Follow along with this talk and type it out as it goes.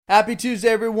Happy Tuesday,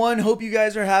 everyone. Hope you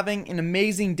guys are having an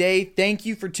amazing day. Thank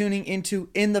you for tuning into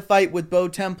In the Fight with Bo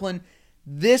Templin.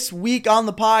 This week on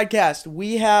the podcast,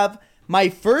 we have my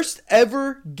first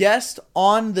ever guest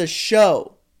on the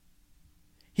show.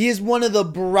 He is one of the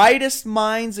brightest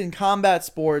minds in combat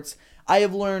sports. I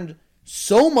have learned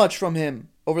so much from him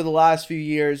over the last few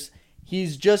years.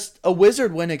 He's just a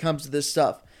wizard when it comes to this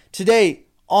stuff. Today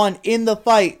on In the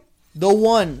Fight, the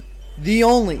one, the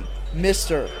only,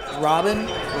 Mr. Robin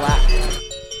Black.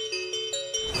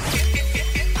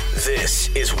 This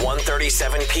is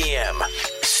 1:37 p.m.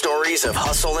 Stories of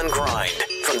hustle and grind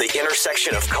from the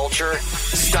intersection of culture,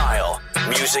 style,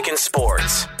 music, and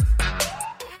sports.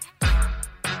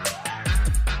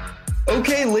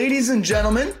 Okay, ladies and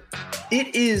gentlemen,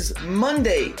 it is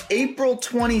Monday, April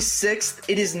 26th.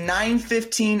 It is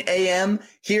 9:15 a.m.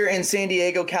 here in San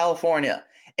Diego, California.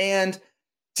 And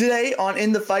today on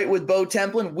In the Fight with Bo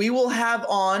Templin, we will have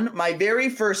on my very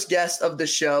first guest of the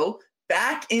show.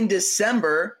 Back in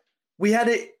December, we had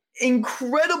an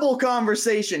incredible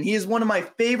conversation. He is one of my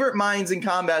favorite minds in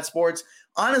combat sports.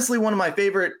 Honestly, one of my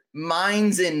favorite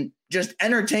minds in just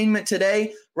entertainment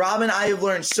today. Robin, I have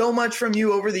learned so much from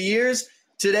you over the years.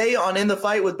 Today on In the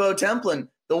Fight with Bo Templin,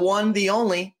 the one, the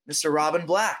only, Mr. Robin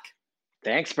Black.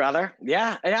 Thanks, brother.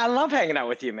 Yeah, I love hanging out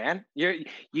with you, man.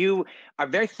 You are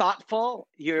very thoughtful.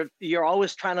 You're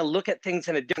always trying to look at things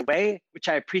in a different way, which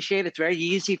I appreciate. It's very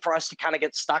easy for us to kind of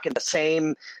get stuck in the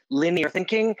same linear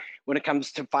thinking when it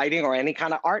comes to fighting or any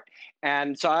kind of art.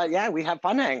 And so, yeah, we have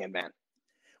fun hanging, man.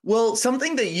 Well,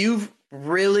 something that you've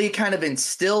really kind of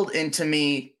instilled into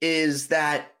me is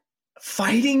that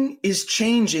fighting is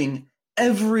changing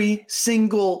every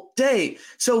single day.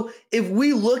 So if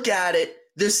we look at it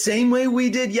the same way we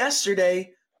did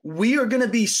yesterday, we are going to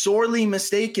be sorely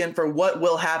mistaken for what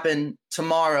will happen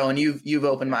tomorrow. And you've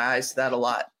opened my eyes to that a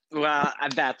lot. Well,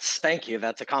 thank you.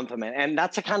 That's a compliment. And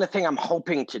that's the kind of thing I'm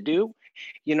hoping to do,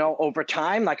 over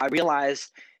time. Like I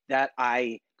realized that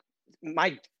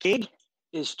my gig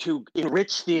is to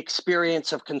enrich the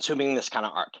experience of consuming this kind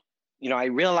of art. I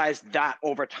realized that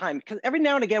over time, because every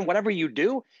now and again, whatever you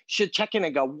do should check in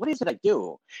and go, what is it I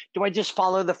do? Do I just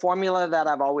follow the formula that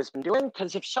I've always been doing?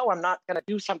 Because if so, I'm not going to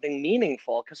do something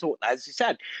meaningful. Because as you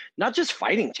said, not just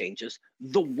fighting changes,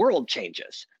 the world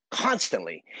changes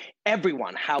constantly.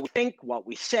 Everyone, how we think, what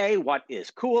we say, what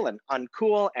is cool and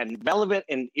uncool and relevant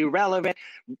and irrelevant,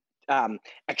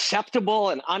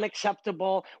 acceptable and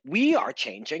unacceptable. We are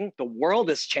changing. The world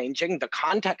is changing. The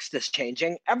context is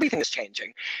changing. Everything is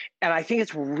changing. And I think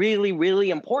it's really,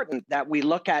 really important that we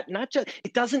look at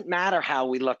it doesn't matter how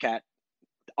we look at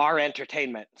our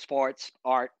entertainment, sports,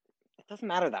 art. It doesn't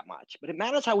matter that much, but it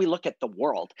matters how we look at the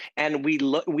world. And we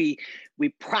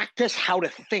practice how to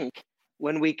think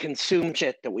when we consume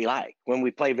shit that we like, when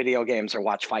we play video games or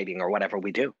watch fighting or whatever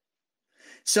we do.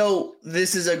 So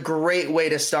this is a great way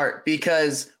to start,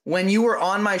 because when you were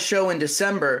on my show in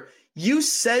December, you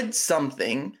said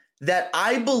something that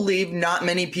I believe not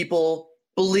many people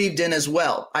believed in as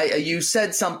well. You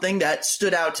said something that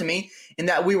stood out to me, in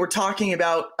that we were talking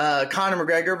about Conor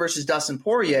McGregor versus Dustin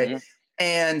Poirier. Mm-hmm.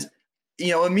 And,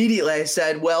 immediately I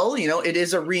said, well, it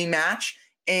is a rematch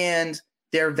and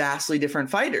they're vastly different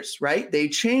fighters, right? They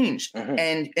changed.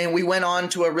 Mm-hmm. And we went on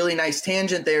to a really nice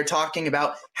tangent there talking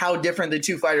about how different the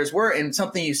two fighters were. And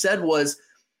something you said was,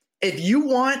 if you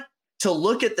want to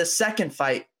look at the second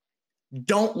fight,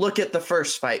 don't look at the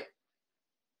first fight.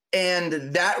 And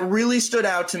that really stood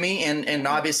out to me. And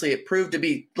obviously it proved to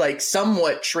be like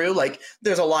somewhat true. Like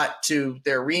there's a lot to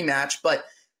their rematch, but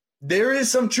there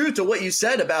is some truth to what you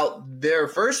said about their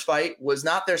first fight was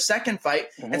not their second fight.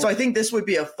 Mm-hmm. And so I think this would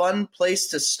be a fun place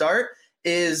to start,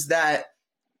 is that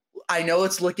I know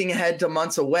it's looking ahead to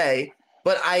months away,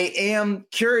 but I am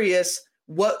curious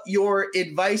what your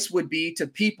advice would be to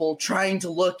people trying to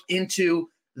look into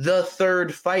the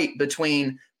third fight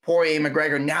between Poirier and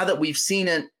McGregor, now that we've seen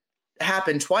it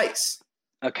happen twice.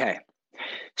 Okay.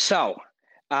 So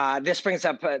this brings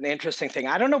up an interesting thing.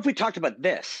 I don't know if we talked about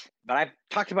this, but I've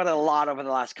talked about it a lot over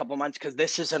the last couple of months, because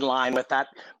this is in line with that,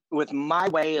 with my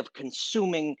way of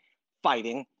consuming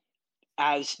fighting,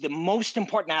 as the most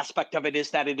important aspect of it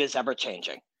is that it is ever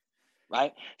changing,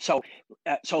 right? So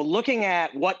looking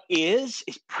at what is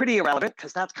pretty irrelevant,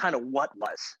 because that's kind of what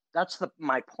was. That's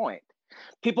my point.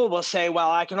 People will say,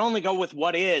 well, I can only go with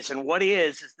what is, and what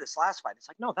is this last fight. It's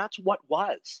like, no, that's what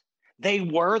was. They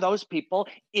were those people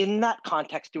in that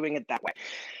context doing it that way.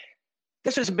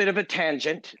 This is a bit of a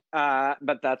tangent,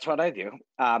 but that's what I do.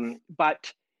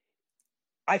 But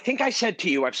I think I said to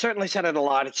you, I've certainly said it a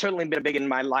lot. It's certainly been big in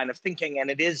my line of thinking,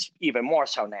 and it is even more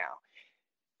so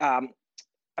now.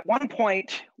 at one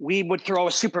point, we would throw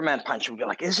a Superman punch. We'd be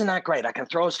like, isn't that great? I can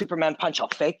throw a Superman punch. I'll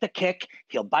fake the kick.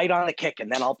 He'll bite on the kick,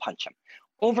 and then I'll punch him.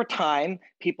 Over time,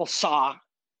 people saw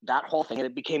that whole thing, and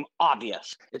it became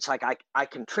obvious. It's like I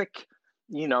can trick,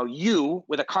 you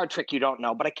with a card trick you don't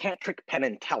know, but I can't trick Penn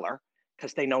and Teller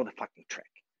because they know the fucking trick,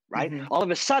 right? Mm-hmm. All of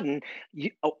a sudden,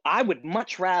 I would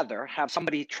much rather have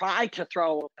somebody try to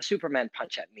throw a Superman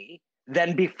punch at me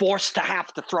than be forced to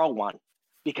have to throw one,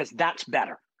 because that's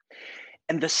better.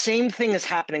 And the same thing is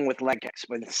happening with leg kicks.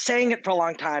 We've been saying it for a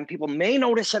long time. People may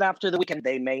notice it after the weekend.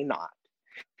 They may not.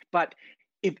 But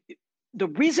if the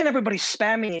reason everybody's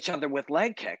spamming each other with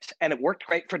leg kicks, and it worked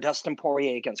great for Dustin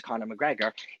Poirier against Conor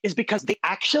McGregor, is because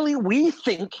we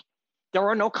think there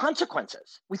are no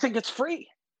consequences. We think it's free.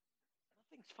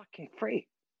 Nothing's fucking free.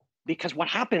 Because what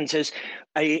happens is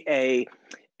a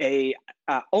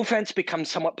offense becomes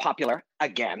somewhat popular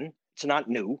again. It's not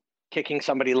new. Kicking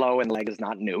somebody low in the leg is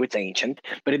not new. It's ancient,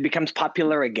 but it becomes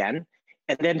popular again.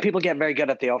 And then people get very good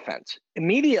at the offense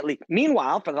immediately.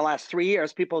 Meanwhile, for the last 3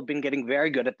 years, people have been getting very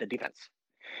good at the defense.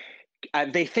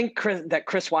 They think that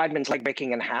Chris Weidman's leg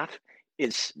breaking in half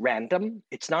is random.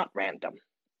 It's not random.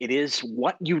 It is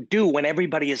what you do when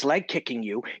everybody is leg kicking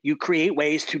you. You create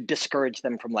ways to discourage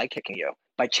them from leg kicking you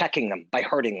by checking them, by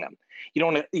hurting them. You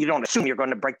don't assume you're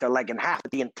going to break their leg in half,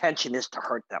 but the intention is to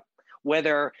hurt them.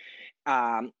 Whether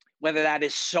that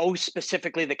is so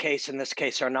specifically the case in this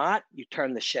case or not, you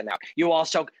turn the shin out. You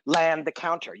also land the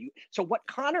counter. So what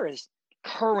Conor is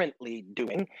currently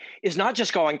doing is not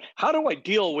just going, how do I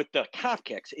deal with the calf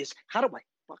kicks? Is how do I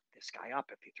fuck this guy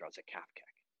up if he throws a calf kick,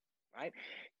 right?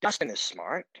 Dustin is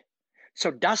smart.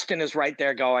 So Dustin is right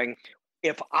there going,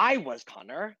 if I was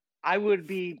Conor, I would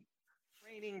be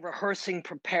training, rehearsing,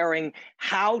 preparing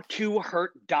how to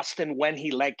hurt Dustin when he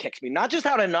leg kicks me. Not just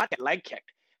how to not get leg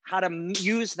kicked, how to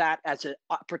use that as an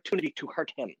opportunity to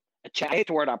hurt him. I hate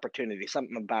the word opportunity.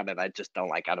 Something about it I just don't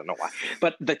like. I don't know why.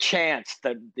 But the chance,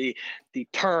 the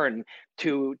turn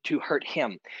to hurt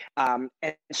him.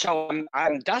 And so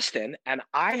I'm Dustin, and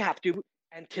I have to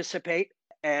anticipate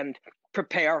and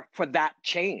prepare for that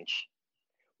change.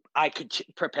 I could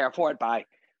prepare for it by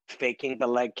faking the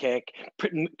leg kick,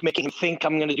 making him think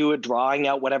I'm going to do it, drawing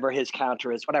out whatever his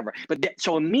counter is, whatever. But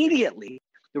so immediately,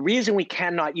 the reason we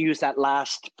cannot use that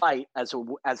last fight as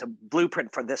a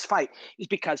blueprint for this fight is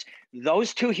because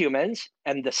those two humans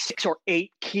and the 6 or 8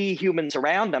 key humans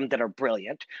around them that are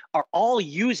brilliant are all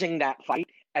using that fight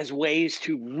as ways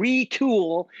to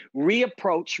retool,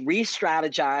 reapproach,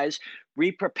 re-strategize,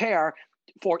 re-prepare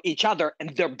for each other, and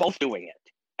they're both doing it.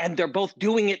 And they're both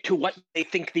doing it to what they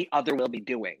think the other will be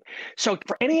doing. So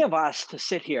for any of us to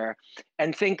sit here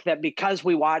and think that because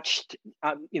we watched,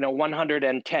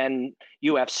 110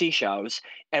 UFC shows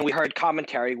and we heard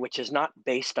commentary, which is not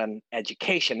based on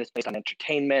education, it's based on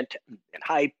entertainment and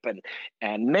hype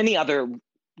and many other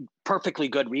perfectly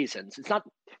good reasons. It's not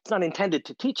intended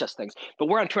to teach us things. But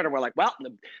we're on Twitter. We're like, well,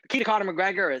 the key to Conor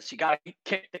McGregor is you got to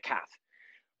kick the calf.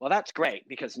 Well, that's great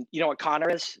because you know what Conor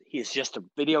is? He's just a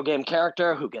video game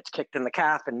character who gets kicked in the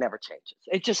calf and never changes.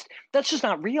 That's just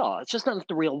not real. It's just not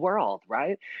the real world,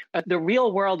 right? The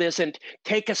real world isn't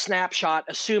take a snapshot,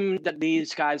 assume that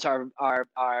these guys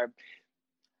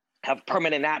have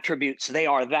permanent attributes. They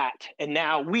are that. And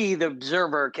now we, the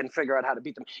observer, can figure out how to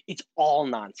beat them. It's all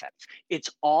nonsense. It's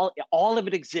all of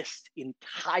it exists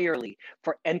entirely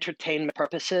for entertainment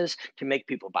purposes, to make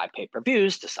people buy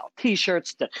pay-per-views, to sell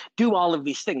t-shirts, to do all of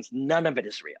these things. None of it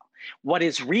is real. What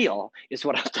is real is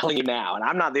what I'm telling you now. And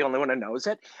I'm not the only one who knows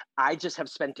it. I just have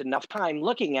spent enough time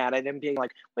looking at it and being like,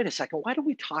 wait a second, why do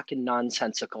we talk in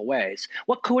nonsensical ways?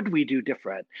 What could we do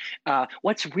different?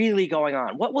 What's really going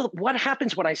on? What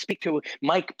happens when I speak to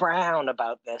Mike Brown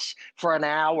about this for an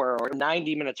hour or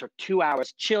 90 minutes or 2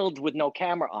 hours, chilled with no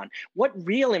camera on? What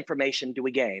real information do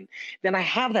we gain? Then I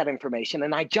have that information,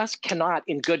 and I just cannot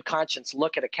in good conscience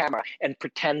look at a camera and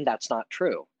pretend that's not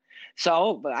true.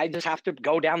 So I just have to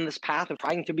go down this path of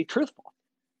trying to be truthful.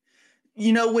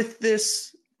 With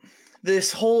this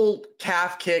whole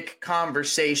calf kick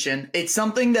conversation, it's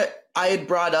something that I had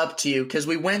brought up to you because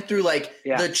we went through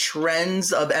the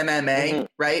trends of MMA,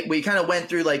 right? We kind of went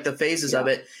through the phases of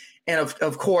it. And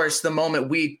of course, the moment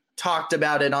we talked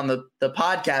about it on the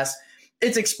podcast,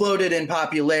 it's exploded in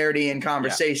popularity and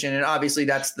conversation. And obviously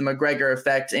that's the McGregor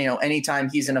effect. Anytime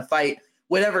he's in a fight,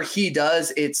 whatever he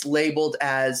does, it's labeled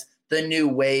as the new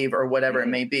wave or whatever it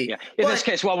may be. Yeah. In this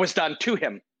case, what was done to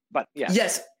him, but yeah.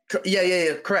 Yes.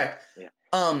 Yeah. Correct. Yeah.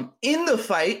 In the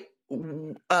fight,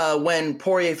 when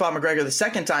Poirier fought McGregor the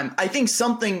second time, I think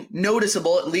something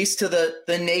noticeable, at least to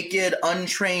the naked,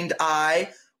 untrained eye,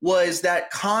 was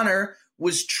that Conor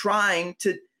was trying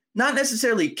to not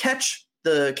necessarily catch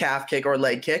the calf kick or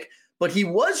leg kick, but he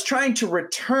was trying to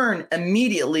return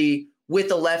immediately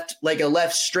with a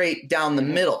left straight down the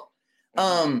middle.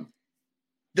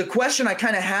 The question I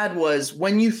kind of had was,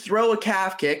 when you throw a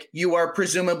calf kick, you are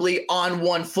presumably on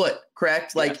one foot,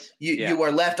 correct? Like you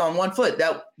are left on one foot.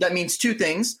 That means two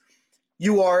things.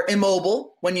 You are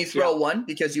immobile when you throw one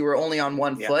because you were only on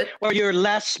one foot. Or you're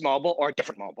less mobile or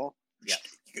different mobile.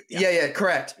 Yeah,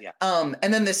 correct. Yeah.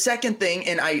 And then the second thing,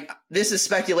 and this is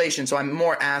speculation, so I'm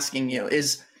more asking you,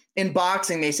 is in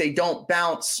boxing, they say don't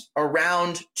bounce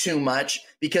around too much,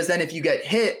 because then if you get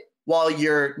hit while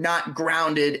you're not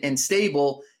grounded and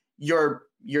stable, you're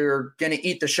going to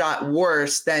eat the shot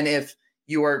worse than if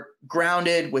you are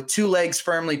grounded with two legs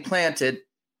firmly planted.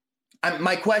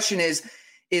 My question is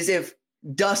if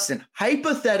Dustin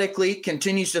hypothetically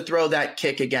continues to throw that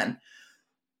kick again,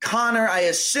 Conor, I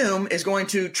assume, is going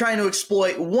to try to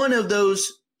exploit one of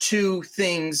those two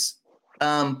things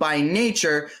by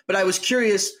nature. But I was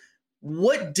curious,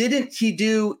 what didn't he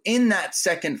do in that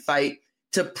second fight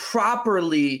to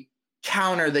properly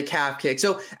counter the calf kick?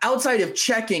 So outside of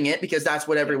checking it, because that's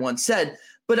what everyone said,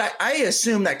 but I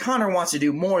assume that Conor wants to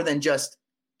do more than just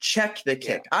check the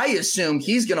kick. I assume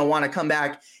he's going to want to come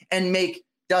back and make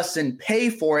Dustin pay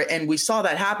for it. And we saw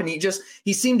that happen.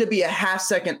 He seemed to be a half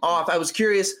second off. I was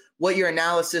curious what your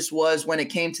analysis was when it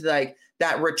came to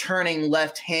that returning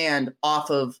left hand off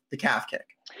of the calf kick.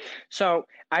 So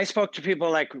I spoke to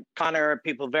people like Conor,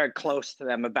 people very close to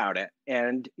them about it.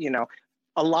 And,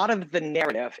 a lot of the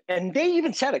narrative, and they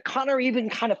even said it, Conor even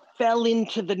kind of fell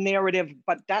into the narrative,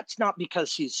 but that's not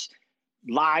because he's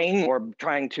lying or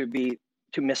trying to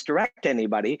misdirect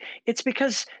anybody. It's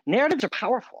because narratives are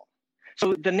powerful.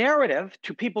 So the narrative,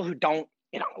 to people who don't,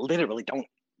 literally don't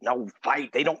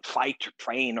fight, they don't fight or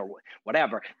train or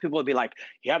whatever, people would be like,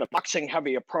 he had a boxing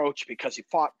heavy approach because he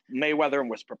fought Mayweather and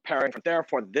was preparing for,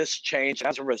 therefore this changed.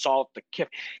 As a result, the kick,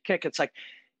 it's like,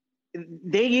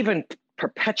 they even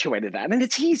perpetuated that. And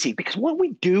it's easy because what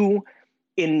we do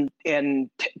in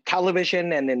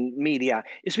television and in media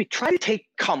is we try to take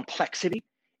complexity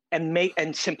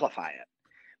and simplify it.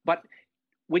 But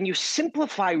when you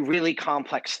simplify really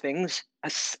complex things,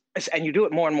 and you do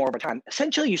it more and more over time,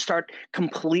 essentially you start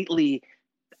completely,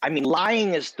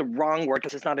 lying is the wrong word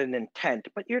because it's not an intent,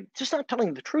 but you're just not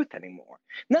telling the truth anymore.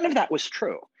 None of that was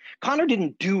true. Conor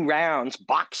didn't do rounds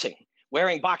boxing,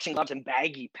 wearing boxing gloves and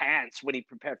baggy pants when he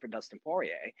prepared for Dustin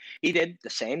Poirier. He did the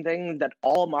same thing that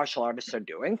all martial artists are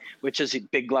doing, which is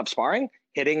big glove sparring,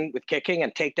 hitting with kicking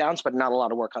and takedowns, but not a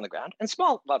lot of work on the ground, and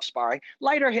small glove sparring,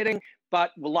 lighter hitting,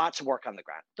 but lots of work on the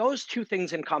ground. Those two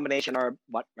things in combination are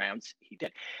what rounds he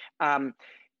did.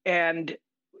 And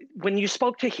when you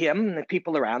spoke to him and the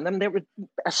people around them, they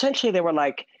were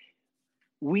like,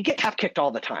 we get calf kicked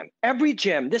all the time. Every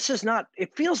gym,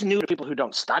 it feels new to people who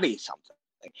don't study something.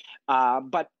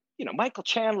 But Michael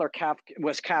Chandler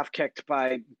was calf kicked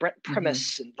by Brett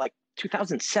Primus in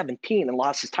 2017 and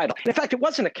lost his title. In fact, it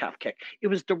wasn't a calf kick. It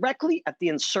was directly at the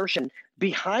insertion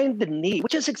behind the knee,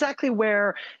 which is exactly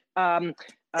where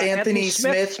Anthony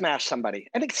Smith smashed somebody.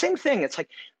 And the same thing. It's like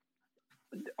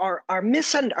our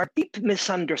deep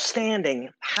misunderstanding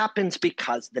happens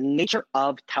because the nature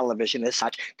of television is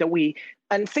such that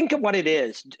and think of what it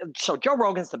is. So Joe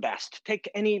Rogan's the best. Take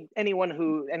anyone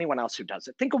else who does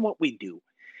it. Think of what we do.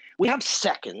 We have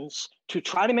seconds to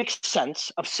try to make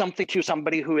sense of something to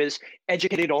somebody who is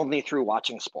educated only through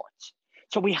watching sports.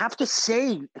 So we have to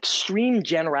say extreme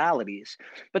generalities,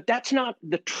 but that's not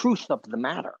the truth of the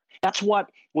matter. That's what,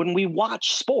 when we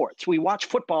watch sports, we watch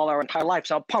football our entire life.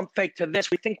 So I'll pump fake to this.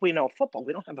 We think we know football.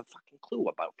 We don't have a fucking clue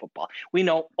about football. We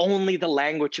know only the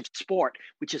language of sport,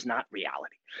 which is not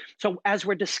reality. So as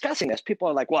we're discussing this, people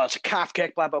are like, well, it's a calf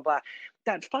kick, blah, blah, blah.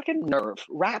 That fucking nerve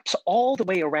wraps all the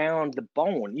way around the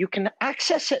bone. You can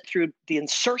access it through the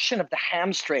insertion of the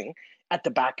hamstring at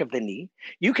the back of the knee.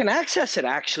 You can access it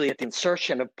actually at the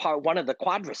insertion of one of the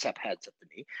quadricep heads of the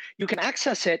knee. You can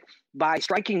access it by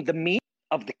striking the meat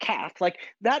of the calf. Like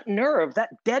that nerve,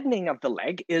 that deadening of the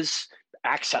leg is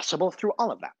accessible through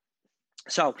all of that.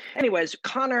 So anyways,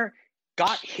 Conor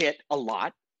got hit a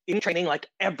lot in training like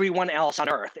everyone else on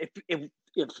earth. If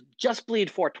Just Bleed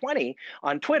 420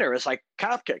 on Twitter is like,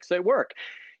 calf kicks, they work.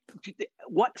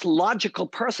 What logical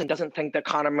person doesn't think that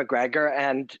Conor McGregor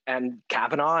and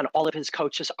Kavanaugh and all of his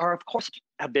coaches are, of course,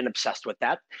 have been obsessed with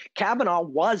that? Kavanaugh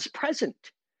was present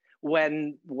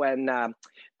when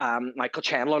Michael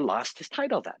Chandler lost his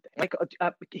title that day.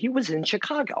 He was in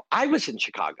Chicago. I was in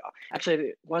Chicago.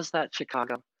 Actually, was that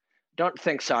Chicago? Don't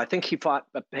think so. I think he fought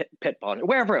a Pitbull,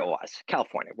 wherever it was,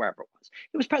 California, wherever it was.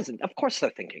 He was present. Of course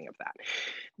they're thinking of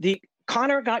that.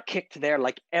 Conor got kicked there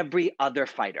like every other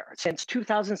fighter. Since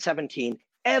 2017,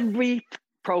 every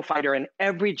pro fighter in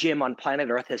every gym on planet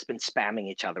Earth has been spamming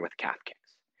each other with calf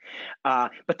kicks.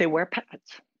 But they wear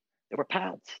pads. They wear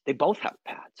pads. They both have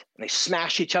pads. And they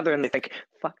smash each other and they think,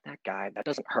 fuck that guy. That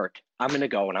doesn't hurt. I'm going to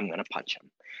go and I'm going to punch him.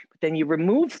 But then you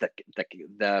remove the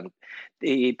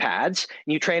pads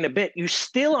and you train a bit. You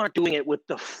still aren't doing it with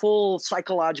the full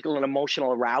psychological and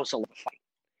emotional arousal of a fight.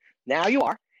 Now you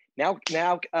are. Now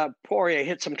Poirier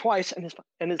hits him twice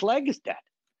and his leg is dead.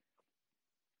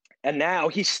 And now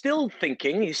he's still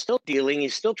thinking, he's still dealing,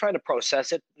 he's still trying to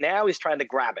process it. Now he's trying to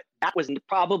grab it. That was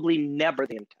probably never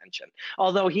the intention,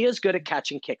 although he is good at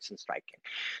catching kicks and striking.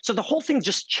 So the whole thing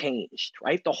just changed,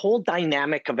 right? The whole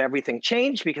dynamic of everything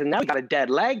changed because now he got a dead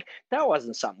leg. That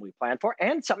wasn't something we planned for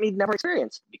and something he'd never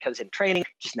experienced because in training, it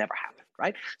just never happened,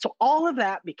 right? So all of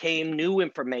that became new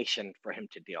information for him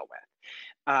to deal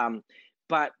with.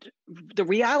 But the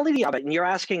reality of it, and you're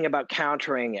asking about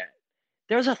countering it,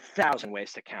 there's 1,000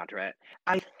 ways to counter it.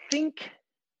 I think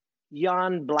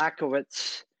Jan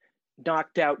Blachowicz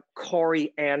knocked out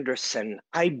Corey Anderson,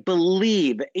 I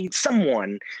believe,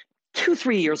 someone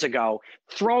 2-3 years ago,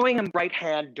 throwing a right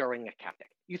hand during a calf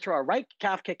kick. You throw a right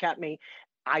calf kick at me,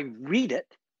 I read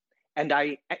it, and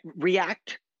I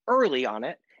react early on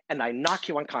it, and I knock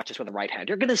you unconscious with a right hand.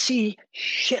 You're going to see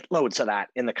shitloads of that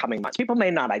in the coming months. People may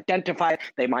not identify it.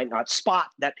 They might not spot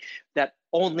that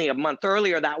only a month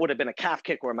earlier, that would have been a calf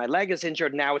kick where my leg is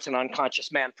injured. Now it's an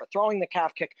unconscious man for throwing the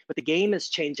calf kick, but the game is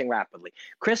changing rapidly.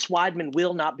 Chris Weidman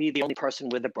will not be the only person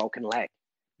with a broken leg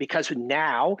because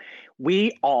now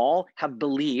we all have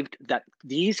believed that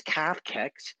these calf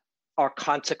kicks are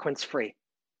consequence-free.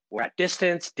 We're at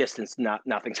distance,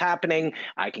 nothing's happening.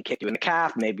 I can kick you in the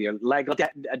calf. Maybe your leg will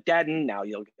deaden. Now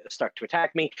you'll start to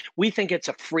attack me. We think it's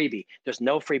a freebie. There's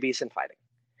no freebies in fighting.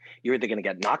 You're either going to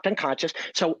get knocked unconscious.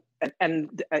 So,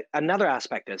 and another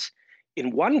aspect is,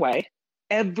 in one way,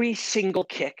 every single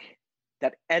kick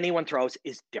that anyone throws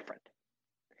is different.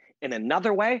 In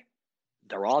another way,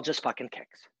 they're all just fucking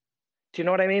kicks. Do you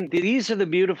know what I mean? These are the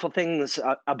beautiful things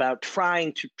about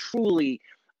trying to truly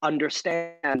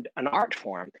understand an art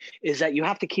form, is that you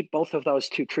have to keep both of those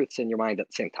two truths in your mind at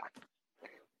the same time.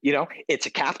 You know, it's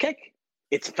a calf kick,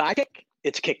 it's a thigh kick,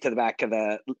 it's a kick to the back of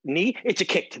the knee, it's a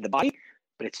kick to the body,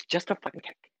 but it's just a fucking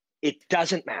kick. It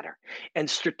doesn't matter. And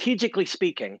strategically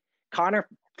speaking, Conor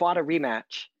fought a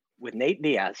rematch with Nate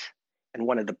Diaz, and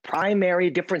one of the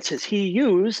primary differences he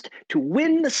used to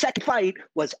win the second fight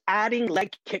was adding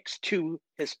leg kicks to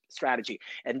his strategy.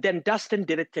 And then Dustin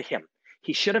did it to him.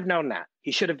 He should have known that.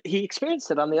 He experienced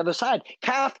it on the other side.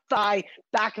 Calf, thigh,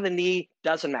 back of the knee,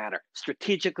 doesn't matter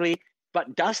strategically.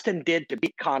 But Dustin did to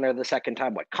beat Conor the second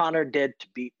time what Conor did to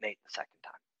beat Nate the second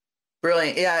time.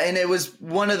 Brilliant. Yeah, and it was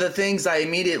one of the things I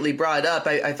immediately brought up.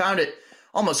 I found it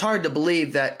almost hard to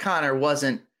believe that Conor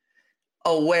wasn't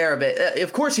aware of it.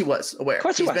 Of course he was aware. Of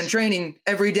course he was. He's been training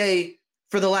every day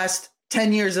for the last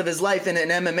 10 years of his life in an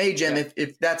MMA gym. Yeah.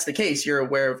 If that's the case, you're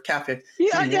aware of calf kicks.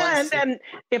 Yeah, and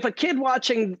if a kid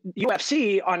watching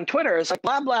UFC on Twitter is like,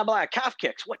 blah, blah, blah, calf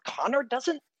kicks, what, Conor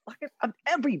doesn't?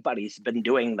 Everybody's been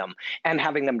doing them and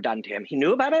having them done to him. He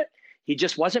knew about it. He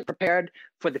just wasn't prepared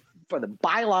for the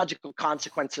biological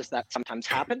consequences that sometimes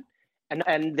happen.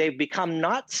 And they've become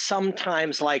not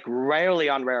sometimes, like rarely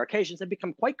on rare occasions, they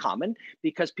become quite common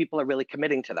because people are really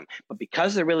committing to them. But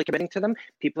because they're really committing to them,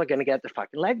 people are going to get their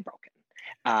fucking leg broken.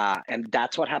 And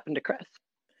that's what happened to Chris.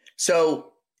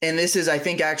 So, and this is, I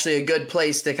think, actually a good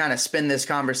place to kind of spin this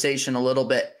conversation a little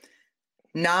bit.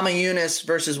 Namajunas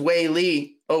versus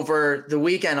Weili over the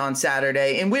weekend on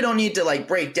Saturday. And we don't need to like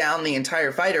break down the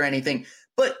entire fight or anything,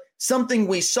 but something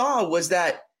we saw was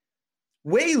that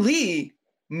Weili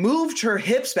moved her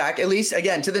hips back, at least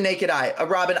again to the naked eye.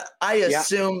 Robin, I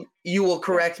assume you will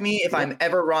correct me if I'm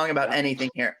ever wrong about anything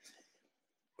here.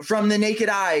 From the naked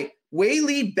eye,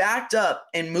 Weili backed up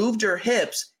and moved her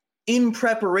hips in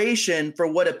preparation for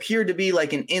what appeared to be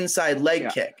like an inside leg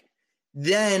kick.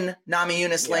 Then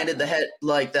Namajunas landed the head,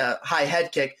 like the high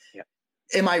head kick. Yeah.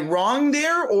 Am I wrong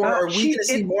there, or are we going to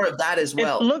see more of that as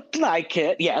well? It looked like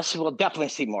it. Yes, we'll definitely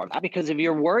see more of that, because if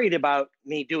you're worried about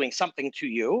me doing something to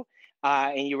you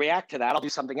and you react to that, I'll do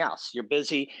something else. You're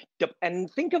busy. And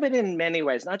think of it in many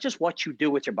ways, not just what you do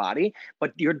with your body,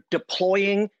 but you're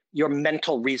deploying your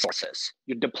mental resources.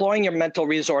 You're deploying your mental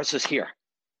resources here.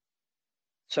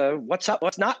 So what's up?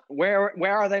 What's not? Where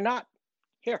are they not?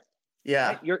 Here. Yeah.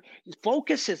 Right? Your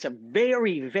focus is a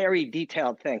very, very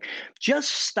detailed thing.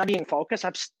 Just studying focus,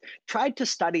 I've tried to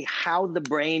study how the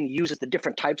brain uses the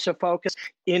different types of focus,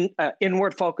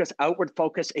 inward focus, outward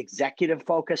focus, executive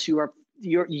focus. You are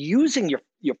you're using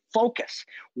your focus,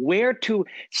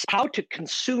 how to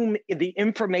consume the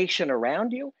information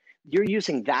around you. You're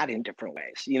using that in different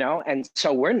ways, and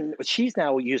so she's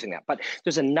now using that. But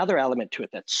there's another element to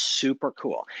it that's super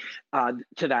cool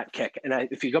to that kick. And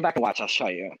if you go back and watch, I'll show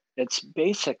you. It's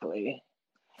basically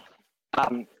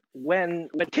when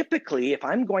typically, if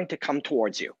I'm going to come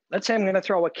towards you, let's say I'm going to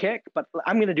throw a kick, but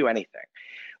I'm going to do anything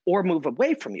or move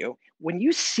away from you. When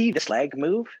you see this leg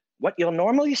move, what you'll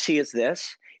normally see is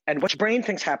this, and what your brain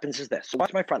thinks happens is this. So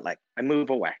watch my front leg. I move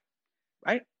away,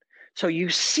 right? So you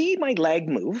see my leg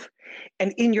move,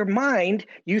 and in your mind,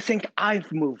 you think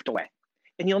I've moved away.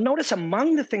 And you'll notice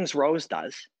among the things Rose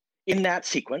does in that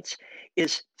sequence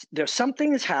is there's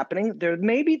something is happening. There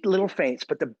may be little feints,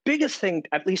 but the biggest thing,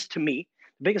 at least to me,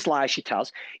 the biggest lie she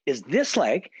tells is this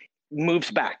leg moves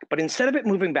back. But instead of it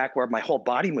moving back where my whole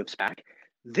body moves back,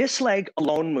 this leg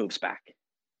alone moves back.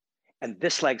 And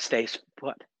this leg stays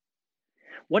put.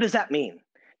 What does that mean?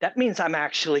 That means I'm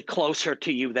actually closer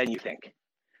to you than you think.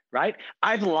 Right?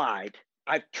 I've lied.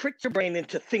 I've tricked your brain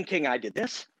into thinking I did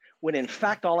this, when in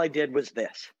fact, all I did was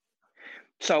this.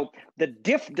 So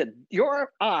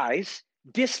your eyes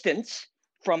distance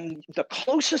from the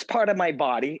closest part of my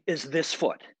body is this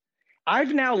foot.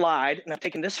 I've now lied and I've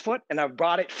taken this foot and I've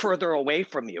brought it further away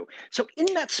from you. So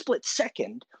in that split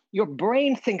second, your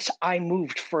brain thinks I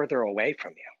moved further away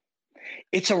from you.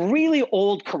 It's a really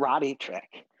old karate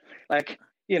trick. Like,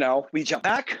 we jump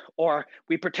back or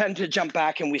we pretend to jump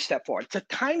back and we step forward. It's a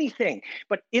tiny thing,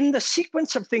 but in the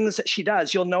sequence of things that she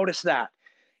does, you'll notice that.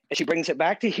 And she brings it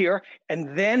back to here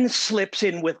and then slips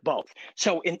in with both.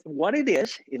 So what it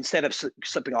is, instead of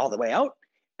slipping all the way out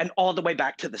and all the way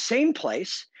back to the same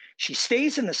place, she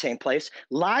stays in the same place,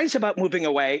 lies about moving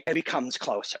away, and becomes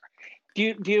closer.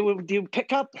 Do you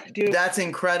pick up? That's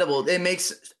incredible. It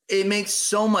makes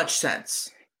so much sense.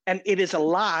 And it is a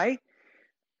lie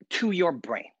to your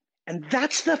brain. And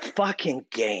that's the fucking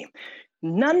game.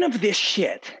 None of this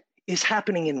shit is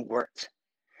happening in words.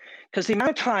 Because the amount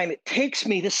of time it takes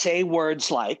me to say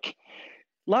words like,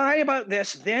 lie about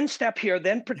this, then step here,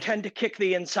 then pretend to kick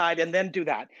the inside, and then do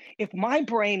that. If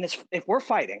we're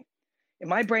fighting, and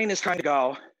my brain is trying to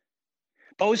go,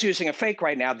 Bo's using a fake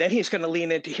right now, then he's going to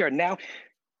lean into here. Now,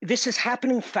 this is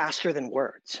happening faster than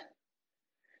words.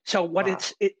 So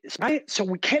so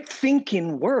we can't think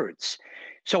in words.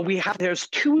 So there's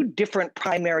two different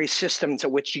primary systems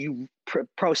at which you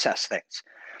process things.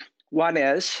 One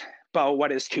is, Bo,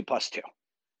 what is 2 + 2?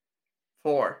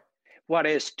 4. What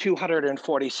is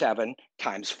 247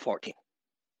 times 14?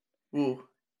 Ooh.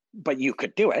 But you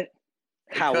could do it.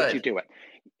 How would you do it?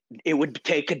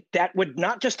 That would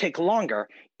not just take longer,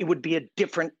 it would be a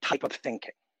different type of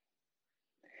thinking.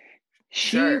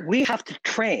 Sure. We have to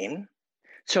train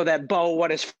so that Bo,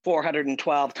 what is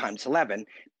 412 times 11,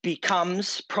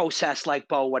 becomes processed like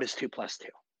Bo, what is 2 + 2?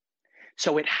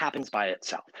 So it happens by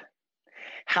itself.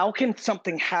 How can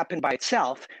something happen by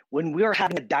itself when we're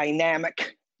having a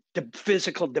dynamic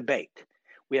physical debate?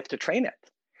 We have to train it.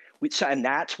 And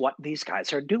that's what these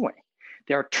guys are doing.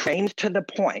 They're trained to the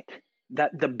point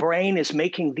that the brain is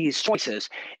making these choices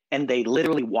and they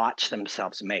literally watch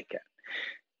themselves make it.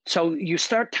 So you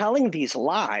start telling these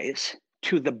lies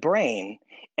to the brain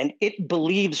and it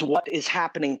believes what is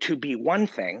happening to be one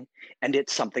thing and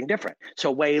it's something different.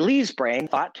 So Wei Li's brain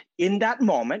thought in that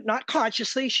moment, not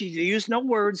consciously, she used no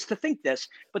words to think this,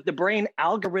 but the brain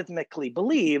algorithmically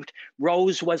believed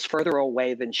Rose was further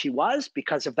away than she was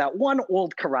because of that one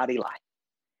old karate lie.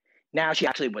 Now she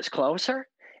actually was closer.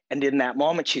 And in that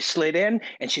moment, she slid in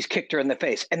and she's kicked her in the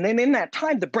face. And then in that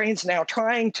time, the brain's now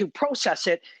trying to process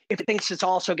it if it thinks it's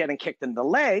also getting kicked in the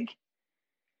leg.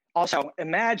 Also,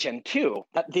 imagine, too,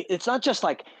 that it's not just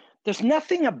like there's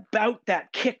nothing about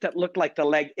that kick that looked like the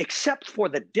leg except for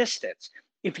the distance.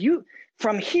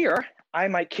 From here, I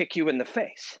might kick you in the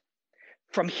face.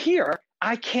 From here,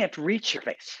 I can't reach your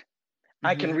face. Mm-hmm.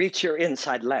 I can reach your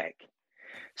inside leg.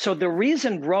 So the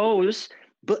reason Rose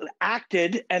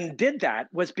acted and did that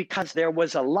was because there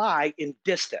was a lie in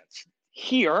distance.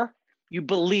 Here, you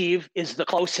believe is the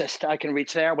closest I can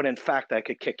reach there, when in fact I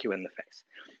could kick you in the face.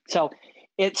 So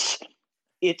it's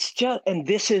just, and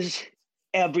this is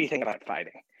everything about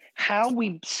fighting. How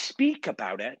we speak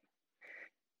about it.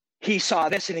 He saw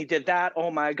this and he did that.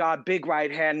 Oh my God, big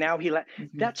right hand. Now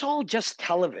that's all just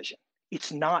television.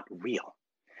 It's not real.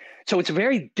 So it's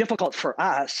very difficult for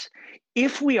us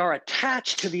if we are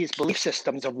attached to these belief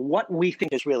systems of what we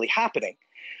think is really happening.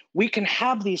 We can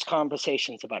have these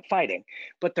conversations about fighting,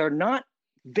 but they're not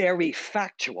very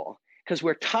factual because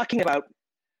we're talking about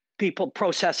people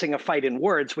processing a fight in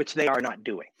words, which they are not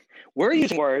doing. We're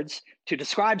using words to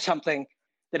describe something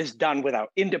that is done without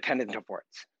independent of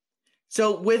words.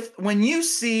 So when you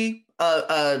see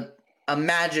a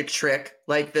magic trick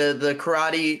like the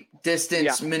karate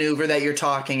distance maneuver that you're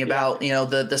talking about, you know,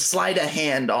 the sleight of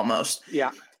hand almost.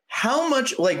 Yeah. How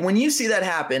much, like when you see that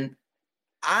happen,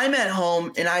 I'm at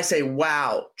home and I say,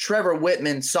 wow, Trevor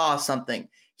Whitman saw something.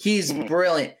 He's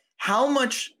brilliant. How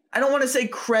much, I don't want to say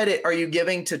credit are you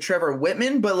giving to Trevor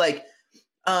Whitman, but like,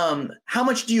 how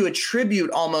much do you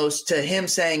attribute almost to him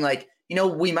saying like, you know,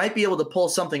 we might be able to pull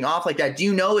something off like that? Do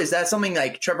you know, is that something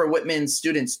like Trevor Whitman's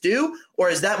students do? Or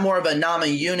is that more of a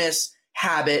Namajunas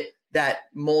habit that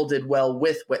molded well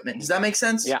with Whitman? Does that make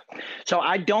sense? Yeah. So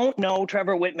I don't know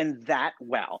Trevor Whitman that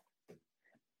well.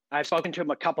 I've spoken to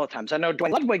him a couple of times. I know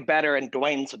Dwayne Ludwig better, and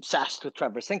Dwayne's obsessed with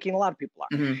Trevor's thinking. A lot of people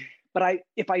are. Mm-hmm. But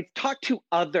if I talk to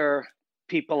other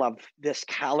people of this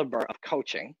caliber of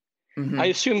coaching, I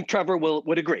assume Trevor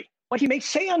would agree. What he may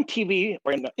say on TV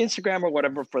or in Instagram or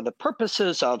whatever for the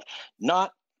purposes of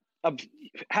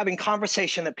having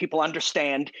conversation that people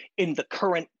understand in the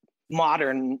current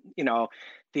modern, you know,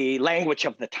 the language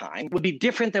of the time would be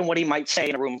different than what he might say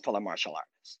in a room full of martial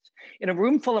artists. In a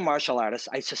room full of martial artists,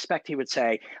 I suspect he would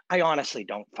say, I honestly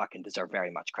don't fucking deserve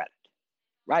very much credit,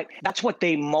 right? That's what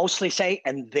they mostly say,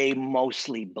 and they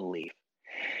mostly believe.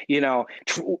 You know,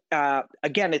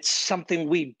 again, it's something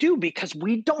we do because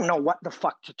we don't know what the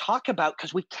fuck to talk about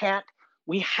because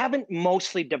we haven't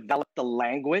mostly developed the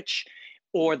language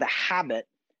or the habit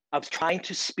of trying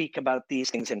to speak about these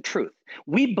things in truth.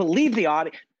 We believe the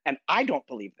audience, and I don't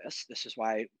believe this. This is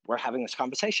why we're having this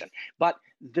conversation. But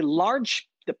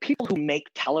the people who make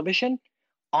television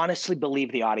honestly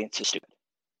believe the audience is stupid.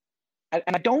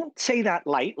 And I don't say that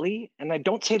lightly, and I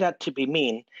don't say that to be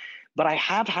mean, but I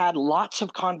have had lots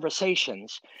of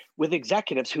conversations with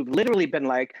executives who've literally been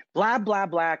like, blah, blah,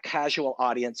 blah, casual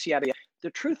audience, yada, yada.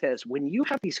 The truth is, when you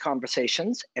have these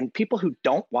conversations and people who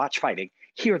don't watch fighting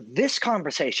hear this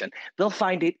conversation, they'll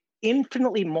find it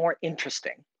infinitely more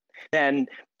interesting than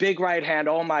big right hand,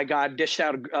 oh my God, dished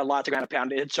out lots of ground and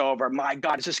pound, it's over. My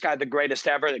God, is this guy the greatest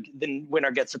ever? The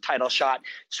winner gets a title shot,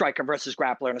 striker versus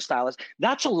grappler and a stylist.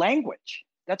 That's a language.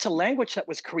 That's a language that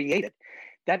was created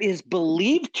that is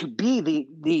believed to be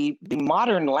the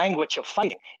modern language of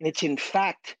fighting. And it's in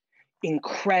fact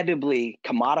incredibly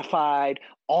commodified,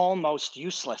 almost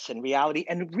useless in reality,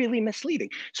 and really misleading.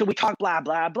 So we talk blah,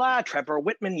 blah, blah, Trevor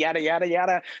Whitman, yada, yada,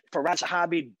 yada, Faraz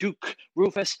Zahabi, Duke,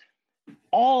 Rufus.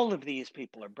 All of these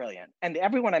people are brilliant. And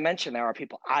everyone I mentioned there are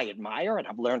people I admire and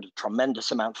I've learned a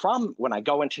tremendous amount from. When I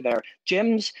go into their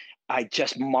gyms, I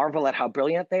just marvel at how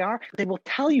brilliant they are. They will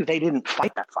tell you they didn't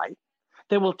fight that fight.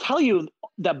 They will tell you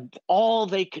that all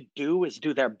they could do is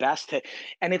do their best to,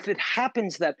 and if it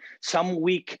happens that some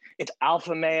week it's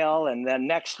alpha male and then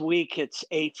next week it's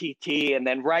ATT and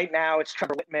then right now it's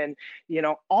Trevor Whitman, you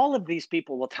know, all of these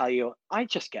people will tell you, I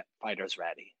just get fighters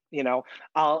ready. You know,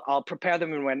 I'll prepare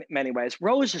them in many ways.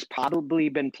 Rose has probably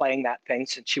been playing that thing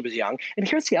since she was young. And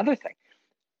here's the other thing.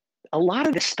 A lot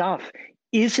of this stuff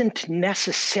isn't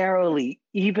necessarily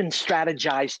even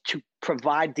strategized to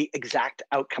provide the exact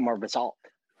outcome or result.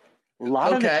 A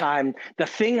lot of the time, the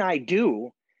thing I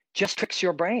do just tricks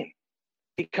your brain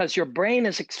because your brain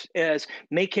is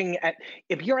making,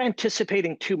 if you're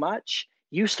anticipating too much,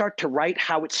 you start to write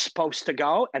how it's supposed to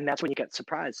go, and that's when you get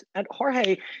surprised. And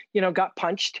Jorge, you know, got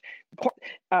punched.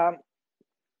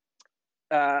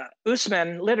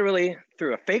 Usman literally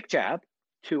threw a fake jab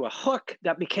to a hook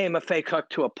that became a fake hook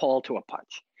to a pull to a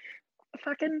punch.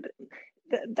 Fucking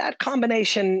that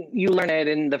combination, you learn it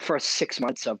in the first 6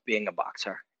 months of being a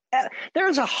boxer.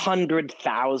 There's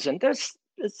 100,000. There's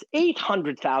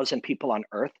 800,000 people on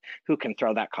earth who can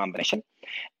throw that combination.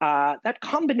 That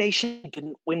combination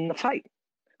didn't win the fight.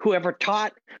 Whoever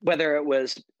taught, whether it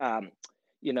was, Henry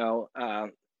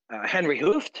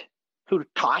Hooft, who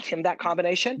taught him that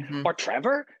combination, or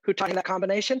Trevor, who taught him that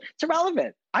combination, it's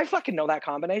irrelevant. I fucking know that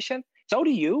combination. So do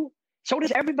you. So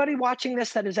does everybody watching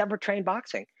this that has ever trained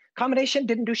boxing. Combination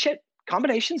didn't do shit.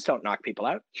 Combinations don't knock people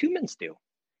out. Humans do.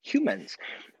 Humans.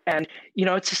 And, you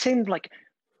know, it's the same like,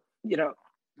 you know,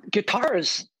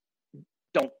 guitars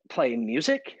don't play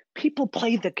music. People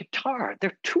play the guitar.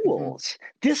 They're tools.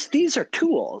 These are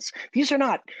tools. These are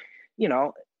not, you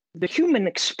know, the human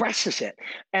expresses it.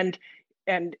 And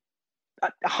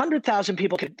 100,000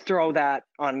 people could throw that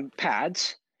on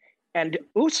pads, and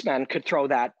Usman could throw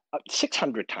that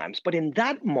 600 times. But in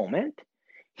that moment,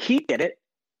 he did it.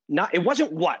 It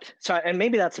wasn't what. So, and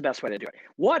maybe that's the best way to do it.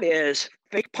 What is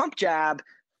fake pump jab,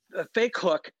 a fake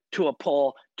hook to a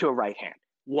pull to a right hand?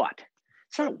 What?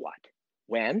 It's not what.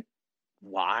 When?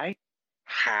 Why?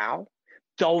 How?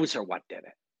 Those are what did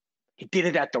it. He did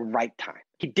it at the right time.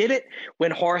 He did it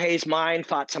when Jorge's mind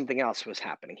thought something else was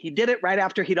happening. He did it right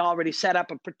after he'd already set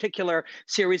up a particular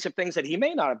series of things that he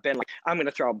may not have been like, I'm going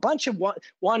to throw a bunch of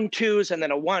one twos and then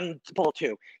a one pull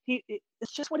two.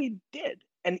 It's just what he did.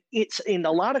 And it's in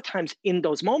a lot of times in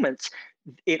those moments,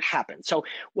 it happens. So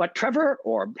what Trevor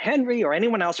or Henry or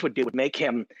anyone else would do would make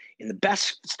him in the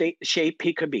best shape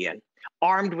he could be in,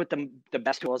 armed with the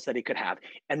best tools that he could have,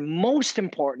 and most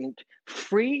important,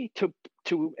 free to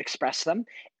express them,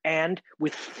 and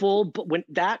with when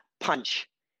that punch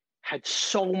had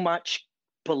so much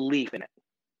belief in it.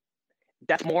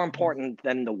 That's more important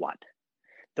than the what.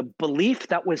 The belief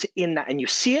that was in that, and you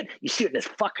see it in his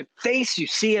fucking face, you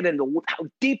see it in how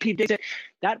deep he did it.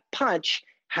 That punch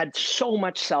had so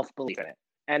much self-belief in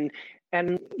it.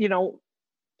 And you know,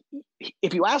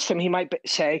 if you asked him, he might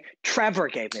say, Trevor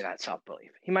gave me that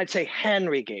self-belief. He might say,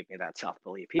 Henry gave me that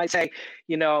self-belief. He might say,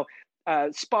 you know,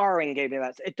 sparring gave me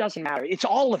that. It doesn't matter. It's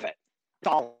all of it. It's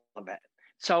all of it.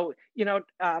 So, you know,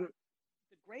 the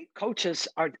great coaches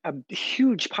are a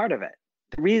huge part of it.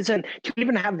 The reason to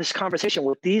even have this conversation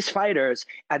with these fighters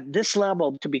at this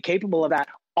level, to be capable of that,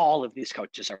 all of these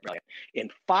coaches are brilliant. In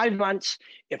 5 months,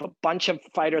 if a bunch of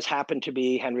fighters happen to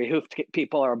be Henry Hooft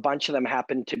people, or a bunch of them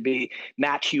happen to be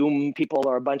Matt Hume people,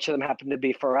 or a bunch of them happen to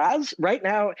be Faraz right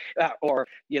now, or,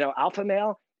 you know, Alpha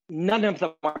Male, none of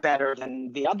them are better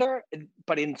than the other.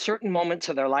 But in certain moments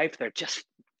of their life, they're just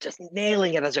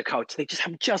nailing it as a coach. They just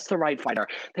have just the right fighter.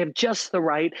 They have just the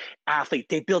right athlete.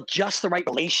 They build just the right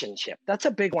relationship. That's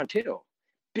a big one too.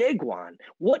 Big one.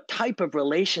 What type of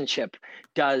relationship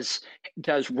does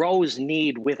Rose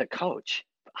need with a coach?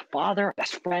 A father, a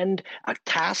best friend, a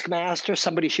taskmaster,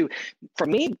 somebody who, for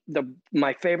me,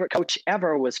 my favorite coach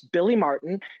ever was Billy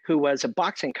Martin, who was a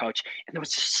boxing coach. And there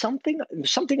was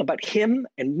something about him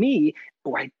and me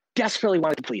where I desperately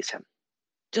wanted to please him.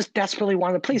 Just desperately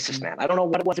wanted to please this man. I don't know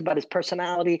what it was about his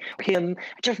personality, him.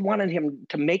 I just wanted him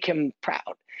to make him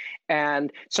proud.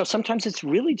 And so sometimes it's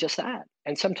really just that.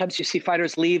 And sometimes you see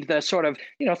fighters leave the sort of,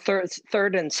 you know,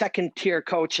 third and second tier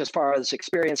coach as far as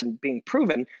experience and being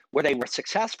proven, where they were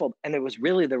successful. And it was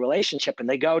really the relationship. And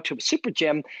they go to a super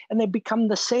gym and they become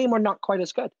the same or not quite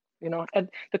as good. You know, and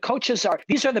the coaches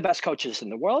these are the best coaches in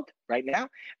the world right now.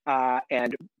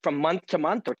 And from month to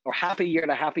month or half a year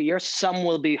to half a year, some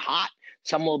will be hot.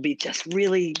 Some will be just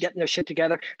really getting their shit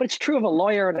together. But it's true of a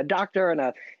lawyer and a doctor and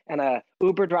a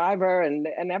Uber driver and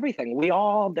everything. There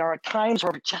are times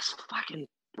where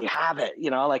we have it, you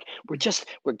know, like we're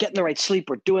getting the right sleep,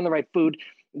 we're doing the right food,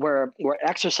 we're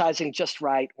exercising just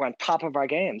right, we're on top of our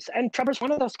games. And Trevor's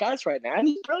one of those guys right now, and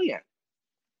he's brilliant.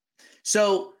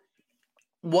 So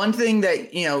one thing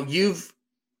that, you know, you've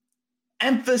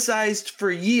emphasized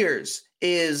for years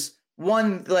is,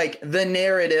 one, like the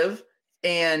narrative,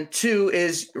 and two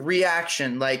is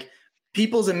reaction. Like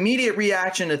people's immediate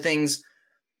reaction to things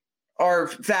are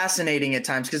fascinating at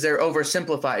times because they're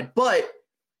oversimplified. But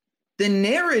the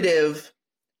narrative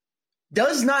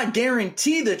does not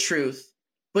guarantee the truth,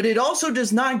 but it also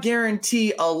does not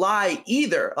guarantee a lie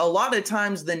either. A lot of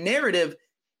times the narrative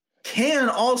can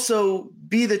also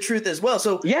be the truth as well.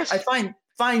 So yes, I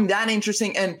find that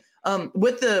interesting. And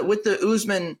with the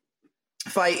Usman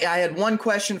fight, I had one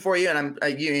question for you, and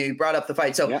you brought up the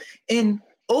fight. So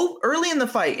early in the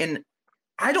fight, and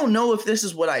I don't know if this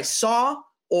is what I saw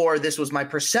or this was my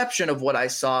perception of what I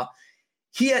saw,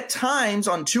 he at times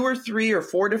on 2 or 3 or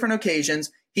 4 different occasions,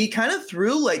 he kind of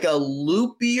threw like a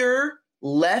loopier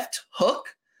left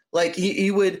hook. Like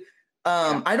he would,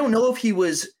 I don't know if he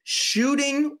was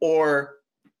shooting or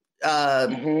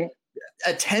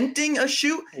attempting a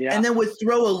shoot, and then would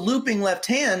throw a looping left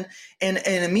hand. And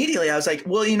immediately I was like,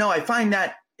 well, you know, I find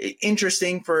that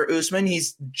interesting for Usman.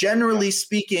 He's generally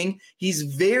speaking, he's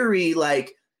very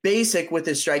like basic with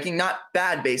his striking, not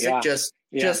bad basic, just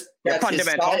that's his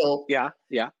style.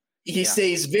 He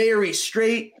stays very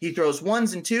straight. He throws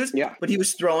ones and twos, but he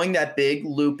was throwing that big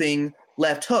looping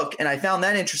left hook. And I found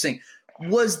that interesting.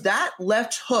 Was that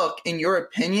left hook, in your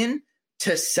opinion,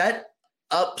 to set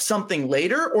up something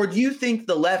later? Or do you think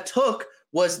the left hook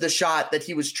was the shot that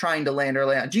he was trying to land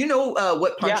early on? Do you know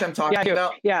what punch I'm talking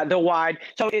about? Yeah, the wide.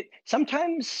 So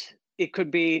sometimes it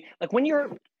could be like when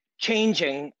you're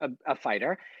changing a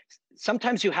fighter,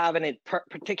 sometimes you have a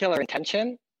particular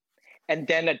intention, and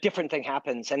then a different thing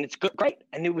happens, and it's great.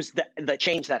 And it was the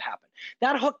change that happened.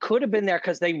 That hook could have been there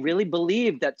because they really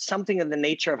believed that something in the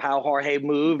nature of how Jorge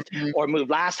moved or moved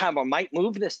last time or might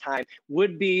move this time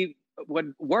would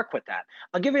work with that.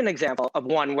 I'll give you an example of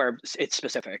one where it's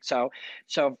specific. So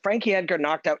Frankie Edgar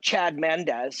knocked out Chad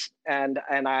Mendes, and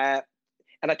I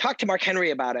talked to Mark Henry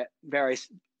about it very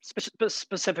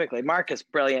specifically, Mark is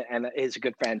brilliant and is a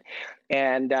good friend.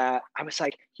 And I was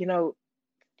like,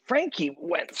 Frankie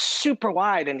went super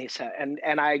wide, and he said,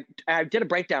 and I did a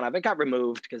breakdown of it. Got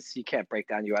removed because you can't break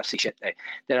down UFC shit. They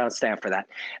don't stand for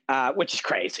that, which is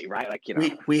crazy, right? Like,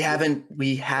 we haven't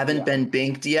been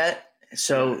binked yet,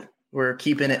 so we're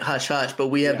keeping it hush hush. But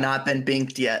we have not been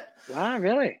binked yet. Wow,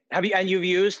 really? Have you? And you've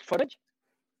used footage?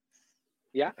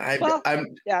 Yeah. I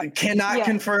cannot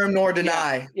confirm nor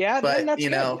deny. Yeah, but that's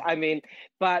good. I mean,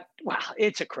 but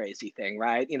it's a crazy thing,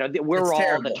 right? We're all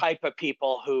terrible. The type of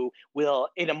people who will,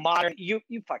 in a modern, you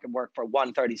fucking work for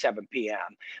 1:37 p.m.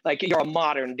 Like, you're a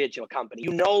modern digital company.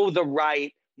 The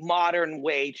right modern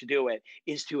way to do it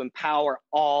is to empower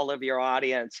all of your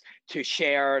audience to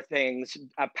share things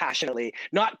passionately,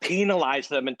 not penalize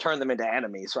them and turn them into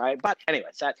enemies, right? But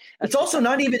anyways, it's also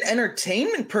not even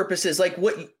entertainment purposes. Like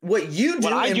what you do.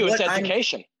 What I do is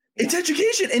education. It's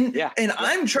education. And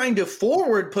I'm trying to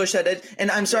forward push that.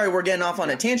 And I'm sorry, we're getting off on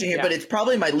a tangent here, but it's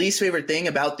probably my least favorite thing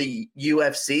about the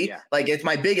UFC. Yeah. Like, it's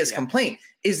my biggest complaint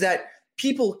is that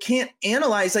people can't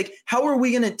analyze, like, how are we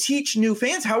going to teach new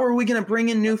fans? How are we going to bring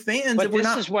in new fans? But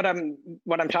this is what I'm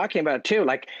talking about too.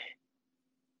 Like,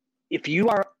 if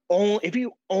you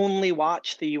only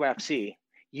watch the UFC,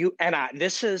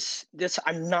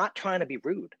 I'm not trying to be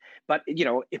rude, but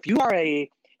if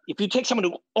you take someone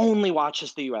who only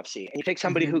watches the UFC and you take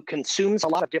somebody who consumes a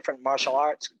lot of different martial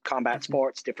arts, combat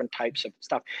sports, different types of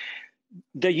stuff,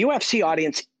 the UFC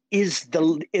audience is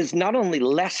not only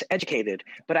less educated,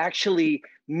 but actually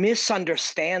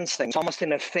misunderstands things almost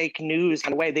in a fake news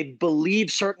kind of way. They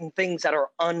believe certain things that are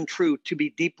untrue to be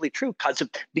deeply true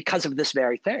because of this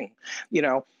very thing.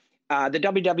 The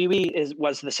WWE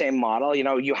was the same model.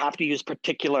 You have to use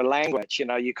particular language.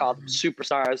 You call them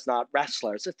superstars, not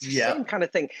wrestlers. It's the same kind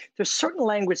of thing. There's certain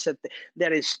language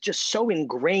that is just so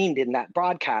ingrained in that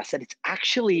broadcast that it's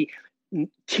actually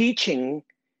teaching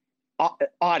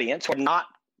audience, or not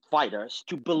fighters,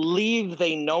 to believe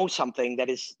they know something that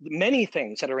is many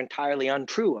things that are entirely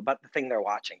untrue about the thing they're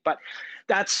watching. But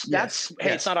that's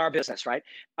it's not our business, right?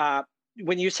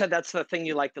 When you said that's the thing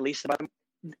you like the least about them,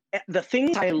 the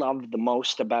things I love the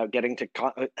most about getting to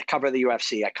cover the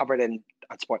UFC, I covered on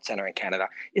SportsCenter in Canada,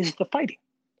 is the fighting.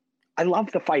 I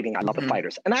love the fighting. I love the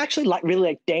fighters, and I actually really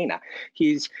like Dana.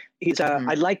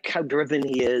 I like how driven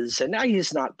he is, and now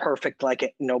he's not perfect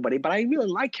like nobody, but I really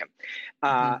like him.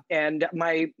 And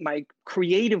my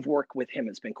creative work with him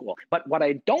has been cool. But what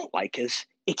I don't like is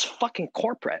it's fucking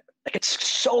corporate. Like, it's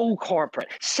so corporate.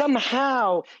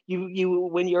 Somehow you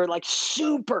when you're like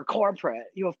super corporate,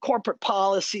 you have corporate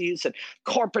policies and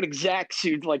corporate execs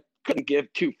who like couldn't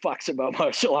give two fucks about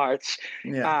martial arts.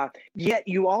 Yet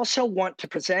you also want to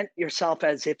present yourself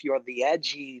as if you're the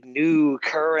edgy, new,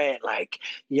 current, like,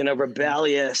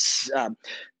 rebellious,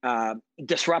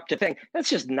 disruptive thing. That's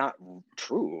just not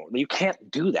true. You can't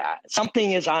do that.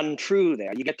 Something is untrue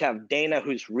there. You get to have Dana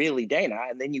who's really Dana,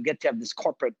 and then you get to have this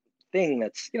corporate thing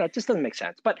that's, it just doesn't make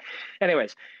sense. But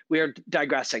anyways, we're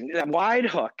digressing. That wide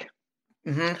hook.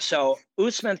 So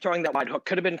Usman throwing that wide hook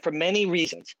could have been for many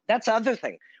reasons. That's the other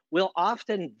thing.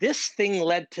 This thing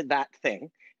led to that thing.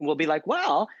 And we'll be like,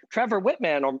 well, Trevor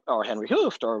Whitman or Henry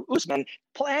Hooft or Usman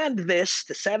planned this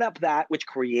to set up that, which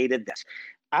created this.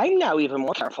 I'm now even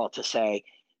more careful to say,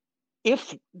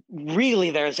 if really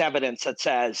there's evidence that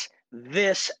says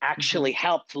this actually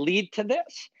helped lead to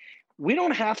this, we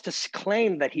don't have to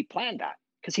claim that he planned that,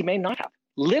 because he may not have.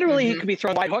 Literally, he could be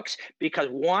throwing wide hooks because,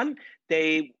 one,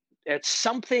 it's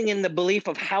something in the belief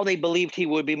of how they believed he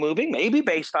would be moving, maybe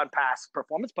based on past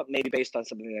performance, but maybe based on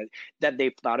something that they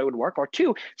thought it would work. Or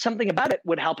two, something about it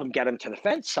would help him get him to the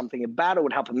fence. Something about it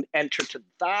would help him enter to the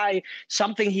thigh.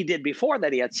 Something he did before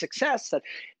that he had success.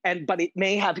 But it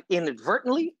may have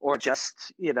inadvertently or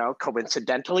just,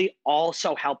 coincidentally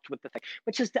also helped with the thing,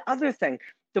 which is the other thing.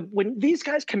 When these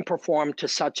guys can perform to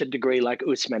such a degree like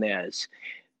Usman is,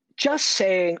 just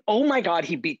saying, oh my God,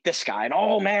 he beat this guy, and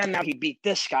oh man, now he beat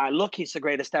this guy. Look, he's the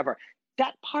greatest ever.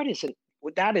 That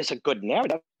is a good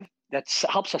narrative. That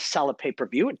helps us sell a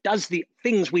pay-per-view. It does the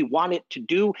things we want it to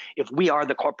do if we are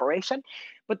the corporation.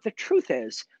 But the truth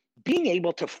is, being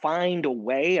able to find a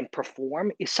way and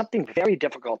perform is something very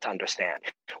difficult to understand.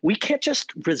 We can't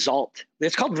just result.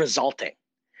 It's called resulting.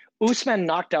 Usman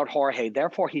knocked out Jorge,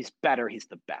 therefore he's better, he's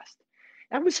the best.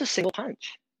 That was a single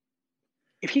punch.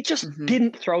 If he just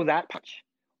didn't throw that punch,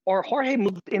 or Jorge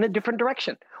moved in a different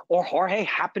direction, or Jorge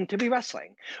happened to be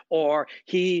wrestling, or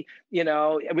he,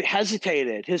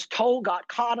 hesitated, his toe got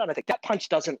caught on it, that punch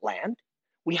doesn't land,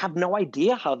 we have no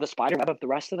idea how the spider web of the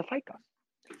rest of the fight goes.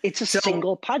 It's a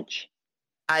single punch.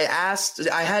 I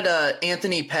had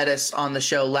Anthony Pettis on the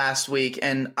show last week,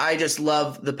 and I just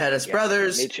love the Pettis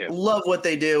brothers. Me too. Love what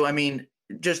they do. I mean,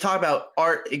 just talk about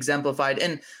art exemplified.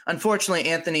 And unfortunately,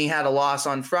 Anthony had a loss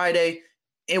on Friday.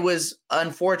 It was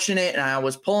unfortunate, and I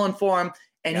was pulling for him.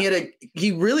 And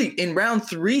he really, in round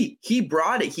 3, he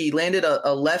brought it. He landed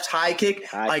a left high kick.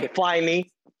 Flying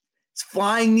knee. It's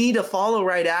flying knee to follow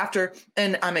right after.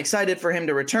 And I'm excited for him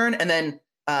to return. And then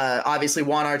obviously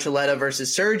Juan Archuleta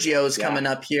versus Sergio is coming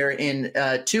up here in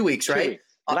 2 weeks, right?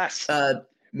 2 weeks.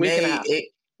 May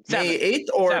 8th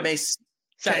or 7th. May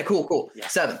 7th. Cool. Yeah.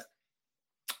 7th.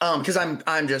 Because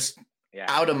I'm just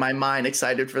out of my mind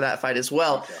excited for that fight as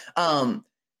well.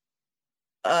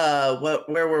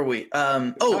 Where were we?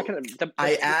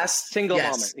 I asked single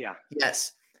moment. Yeah.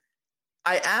 Yes.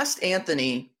 I asked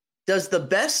Anthony, does the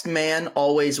best man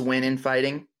always win in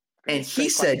fighting? And he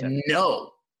said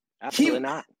no. Absolutely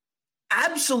not.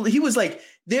 Absolutely. He was like,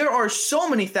 there are so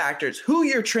many factors, who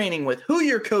you're training with, who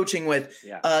you're coaching with,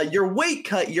 your weight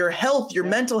cut, your health, your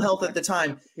mental health at the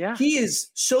time. Yeah. He is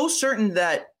so certain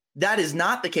that is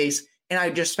not the case. And I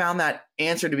just found that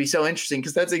answer to be so interesting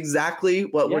because that's exactly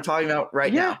what we're talking about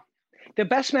right now. The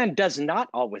best man does not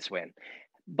always win.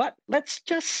 But let's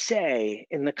just say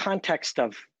in the context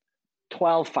of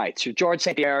 12 fights, you're George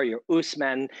St. Pierre, you're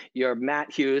Usman, you're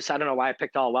Matt Hughes. I don't know why I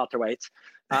picked all welterweights.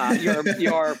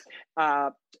 You're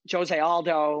Jose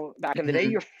Aldo back in the day.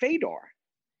 You're Fedor.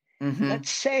 Let's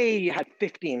say you had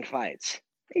 15 fights.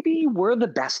 Maybe you were the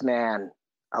best man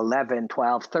 11,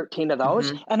 12, 13 of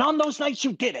those. And on those nights,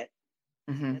 you did it.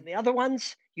 And the other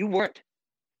ones, you weren't.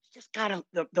 You just got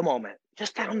the moment.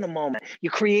 Just found the moment. You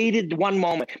created one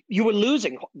moment. You were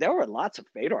losing. There were lots of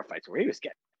Fedor fights where he was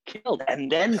getting killed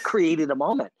and then created a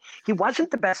moment. He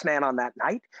wasn't the best man on that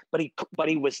night, but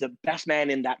he was the best man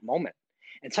in that moment.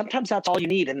 And sometimes that's all you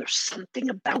need. And there's something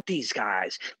about these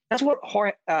guys. That's what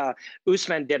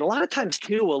Usman did. A lot of times,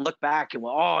 too, we'll look back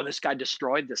and this guy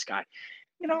destroyed this guy.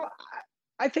 You know,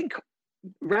 I think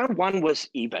round 1 was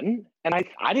even. And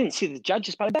I didn't see the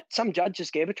judges, but I bet some judges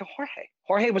gave it to Jorge.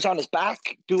 Jorge was on his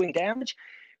back doing damage.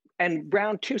 And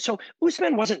round 2. So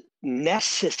Usman wasn't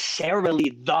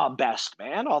necessarily the best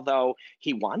man, although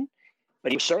he won.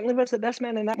 But he certainly was the best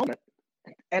man in that moment.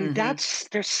 And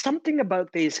there's something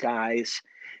about these guys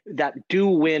that do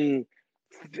win.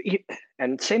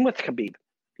 And same with Khabib,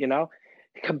 you know.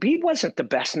 Khabib wasn't the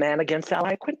best man against Al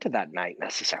Iaquinta that night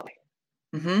necessarily.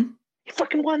 He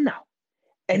fucking won though.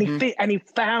 And he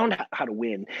found how to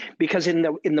win, because in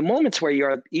the moments where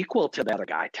you're equal to the other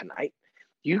guy tonight,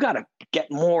 you got to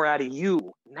get more out of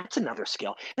you. And that's another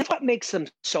skill. That's what makes them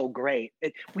so great.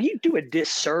 We do a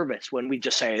disservice when we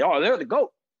just say, they're the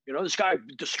GOAT. You know, this guy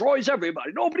destroys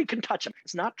everybody. Nobody can touch him.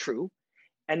 It's not true.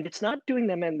 And it's not doing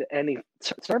them any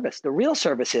service. The real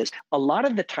service is a lot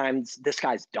of the times this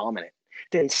guy's dominant.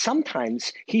 Then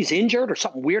sometimes he's injured or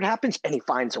something weird happens and he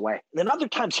finds a way. And then other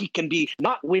times he can be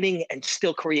not winning and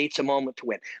still creates a moment to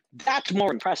win. That's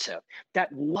more impressive.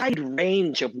 That wide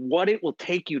range of what it will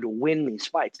take you to win these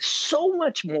fights is so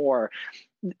much more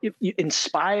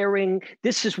inspiring.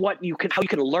 This is how you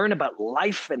can learn about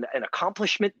life and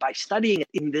accomplishment by studying it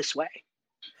in this way.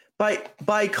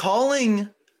 By calling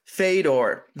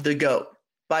Fedor the GOAT,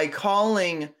 by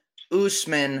calling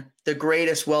Usman the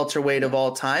greatest welterweight of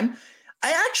all time,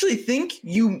 I actually think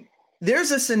there's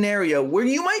a scenario where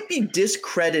you might be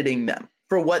discrediting them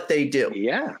for what they do.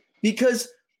 Yeah. Because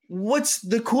what's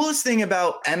the coolest thing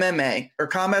about MMA or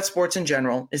combat sports in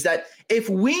general is that if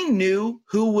we knew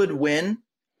who would win,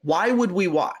 why would we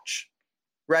watch?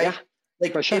 Right? Yeah,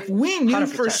 like for sure. If we knew 100%.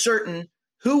 for certain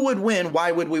who would win,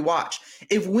 why would we watch?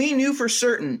 If we knew for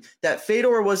certain that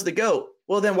Fedor was the GOAT,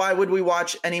 well, then why would we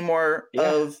watch any more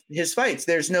of his fights?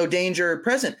 There's no danger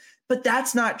present. But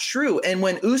that's not true. And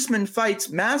when Usman fights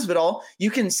Masvidal, you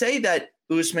can say that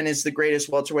Usman is the greatest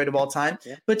welterweight of all time.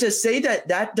 Yeah. But to say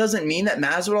that doesn't mean that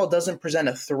Masvidal doesn't present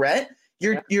a threat.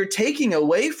 You're taking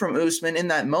away from Usman in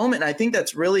that moment. And I think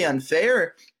that's really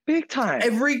unfair. Big time.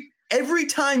 Every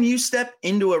time you step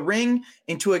into a ring,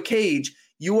 into a cage,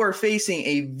 you are facing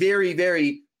a very,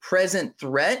 very present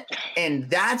threat. And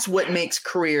that's what makes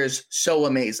careers so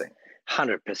amazing.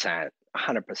 100%.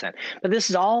 100%. But this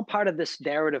is all part of this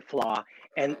narrative flaw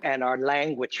and our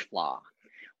language flaw.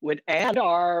 And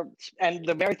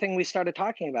the very thing we started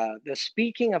talking about, the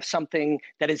speaking of something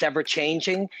that is ever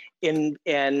changing in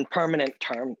permanent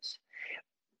terms.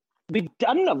 We've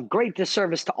done a great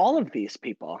disservice to all of these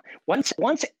people.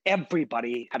 Once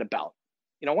everybody had a belt,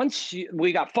 you know,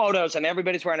 we got photos and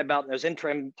everybody's wearing a belt and there's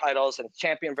interim titles and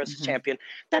champion versus champion,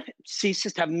 that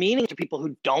ceases to have meaning to people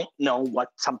who don't know what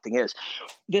something is.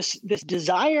 This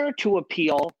desire to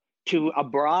appeal to a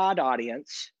broad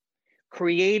audience,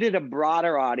 created a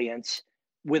broader audience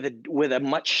with a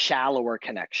much shallower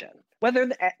connection.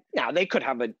 Now they could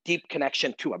have a deep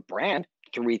connection to a brand,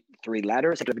 three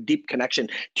letters. They could have a deep connection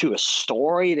to a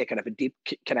story. They could have a deep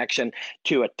connection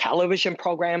to a television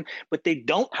program, but they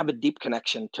don't have a deep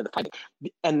connection to the fighting.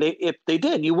 And if they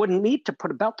did, you wouldn't need to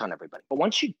put a belt on everybody. But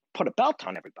once you put a belt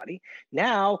on everybody,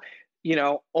 now,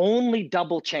 only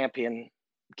double champion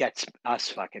gets us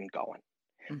fucking going.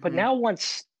 Mm-hmm. But now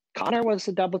once Conor was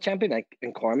the double champion, like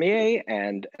and Cormier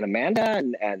and Amanda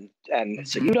and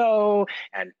Cejudo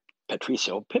and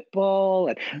Patricio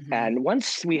Pitbull, and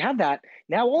once we have that,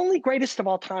 now only greatest of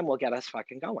all time will get us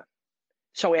fucking going.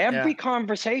 So every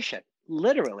conversation,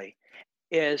 literally,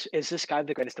 is this guy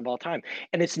the greatest of all time?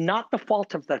 And it's not the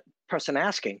fault of the person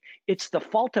asking; it's the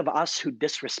fault of us who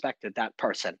disrespected that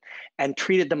person and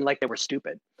treated them like they were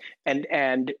stupid,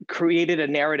 and created a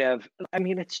narrative. I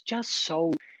mean, it's just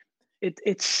so.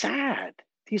 It's sad.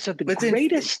 These are the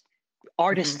greatest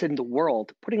artists in the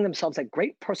world, putting themselves at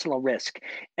great personal risk,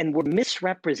 and we're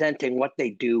misrepresenting what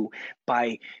they do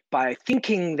by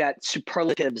thinking that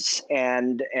superlatives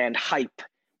and hype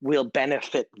will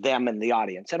benefit them and the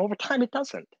audience, and over time it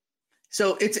doesn't.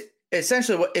 So it's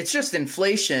essentially it's just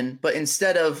inflation, but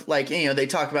instead of they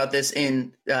talk about this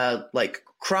in like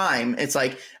crime, it's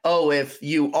like, oh, if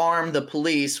you arm the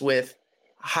police with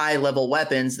high level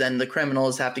weapons, then the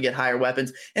criminals have to get higher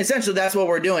weapons. And essentially that's what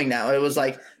we're doing now. It was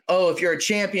like, oh, if you're a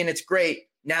champion, it's great.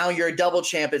 Now you're a double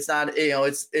champ. It's not,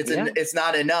 it's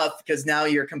not enough because now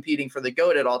you're competing for the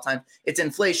GOAT at all times. It's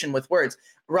inflation with words.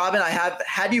 Robin, I have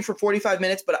had you for 45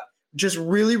 minutes, but just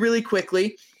really, really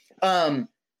quickly,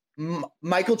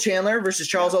 Michael Chandler versus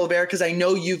Charles Oliveira, because I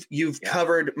know you've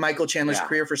covered Michael Chandler's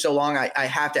career for so long. I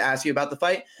have to ask you about the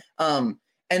fight.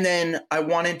 And then I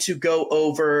wanted to go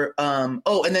over,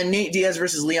 and then Nate Diaz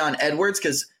versus Leon Edwards,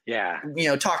 because,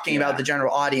 talking about the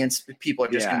general audience, people are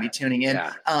just going to be tuning in.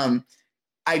 Yeah.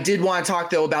 I did want to talk,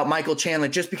 though, about Michael Chandler,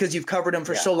 just because you've covered him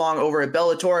for so long over at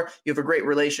Bellator. You have a great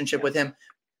relationship with him.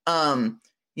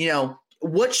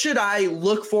 What should I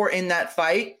look for in that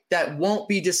fight that won't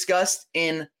be discussed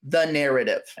in the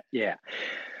narrative? Yeah.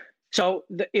 So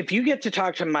if you get to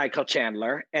talk to Michael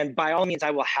Chandler, and by all means,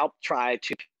 I will help try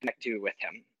to connect you with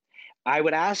him, I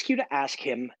would ask you to ask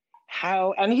him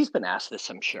how, and he's been asked this,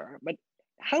 I'm sure, but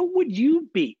how would you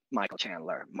beat Michael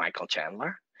Chandler?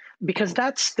 Because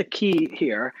that's the key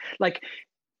here. Like,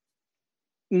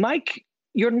 Mike,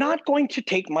 you're not going to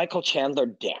take Michael Chandler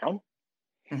down,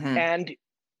 and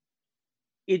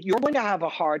you're going to have a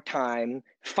hard time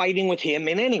fighting with him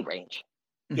in any range.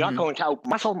 You're not going to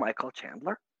out-muscle Michael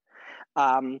Chandler.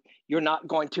 You're not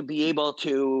going to be able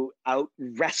to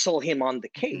out-wrestle him on the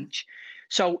cage.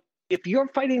 So if you're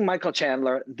fighting Michael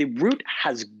Chandler, the route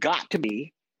has got to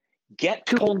be get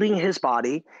to holding his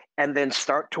body and then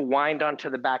start to wind onto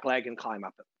the back leg and climb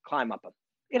up him.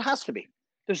 It has to be.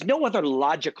 There's no other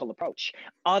logical approach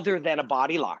other than a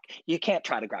body lock. You can't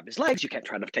try to grab his legs. You can't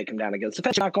try to take him down against the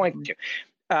fence. You're not going to.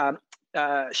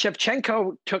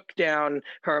 Shevchenko took down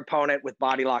her opponent with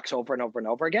body locks over and over and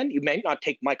over again. You may not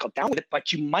take Michael down with it,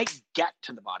 but you might get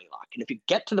to the body lock. And if you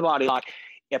get to the body lock,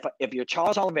 if you're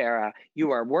Charles Oliveira,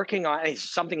 you are working on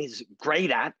it's something he's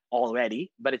great at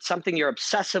already, but it's something you're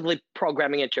obsessively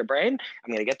programming into your brain.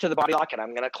 I'm going to get to the body lock and I'm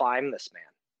going to climb this man,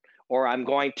 or I'm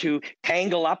going to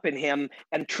tangle up in him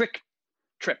and trip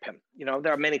him.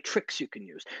 There are many tricks you can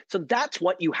use. So that's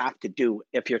what you have to do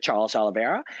if you're Charles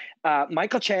Oliveira.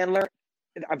 Michael Chandler,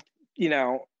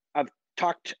 I've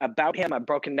talked about him. I've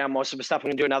broken down most of his stuff. I'm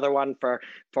going to do another one for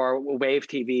Wave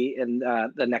TV in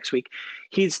the next week.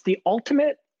 He's the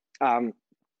ultimate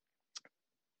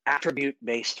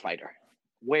attribute-based fighter,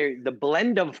 where the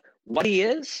blend of what he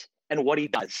is and what he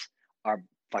does are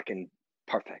fucking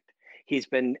perfect.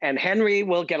 And Henry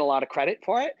will get a lot of credit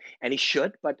for it, and he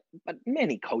should, but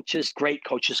many coaches, great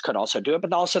coaches, could also do it,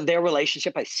 but also their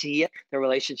relationship, I see it, their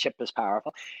relationship is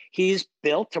powerful. He's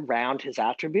built around his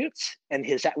attributes, and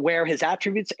where his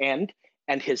attributes end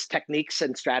and his techniques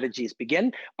and strategies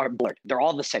begin are blurred. They're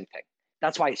all the same thing.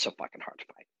 That's why he's so fucking hard to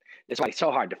fight. That's why he's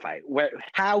so hard to fight.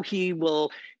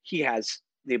 He has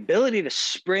the ability to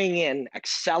spring in,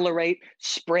 accelerate,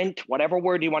 sprint, whatever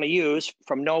word you want to use,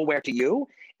 from nowhere to you,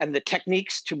 and the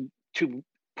techniques to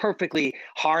perfectly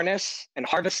harness and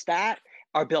harvest that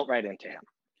are built right into him.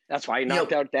 That's why he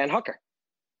knocked out Dan Hooker.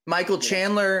 Michael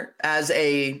Chandler as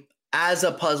a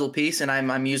puzzle piece, and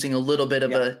I'm using a little bit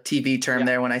of a TV term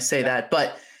there when I say that,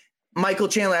 but Michael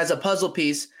Chandler as a puzzle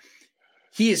piece,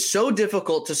 he is so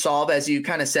difficult to solve, as you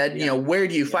kind of said. Where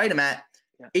do you fight him at?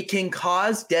 It can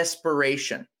cause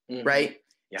desperation, right?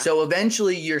 Yeah. So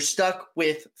eventually you're stuck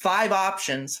with 5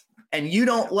 options and you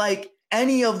don't like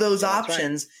any of those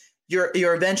options, you're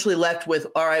eventually left with,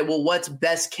 all right, well, what's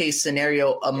best case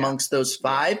scenario amongst those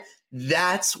five?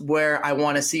 That's where I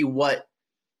want to see what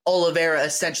Oliveira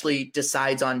essentially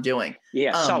decides on doing.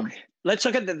 Yeah. So let's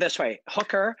look at it this way.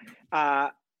 Hooker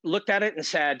looked at it and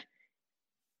said,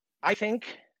 I think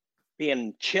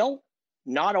being chill,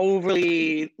 not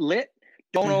overly lit,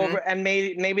 and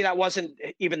maybe that wasn't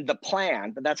even the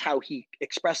plan, but that's how he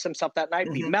expressed himself that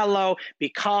night. Be mellow, be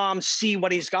calm, see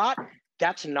what he's got.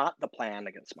 That's not the plan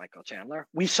against Michael Chandler.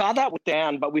 We saw that with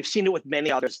Dan, but we've seen it with many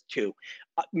others too.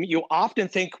 You often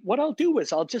think, what I'll do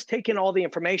is I'll just take in all the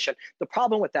information. The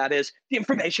problem with that is the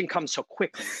information comes so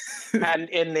quickly,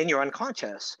 and then you're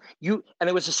unconscious. And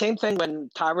it was the same thing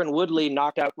when Tyron Woodley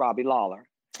knocked out Robbie Lawler.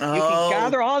 You can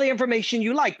gather all the information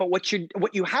you like, but what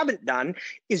you haven't done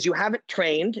is you haven't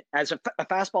trained as a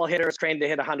fastball hitter is trained to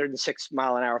hit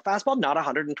 106-mile-an-hour fastball, not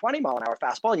 120-mile-an-hour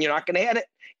fastball, and you're not going to hit it.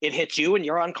 It hits you, and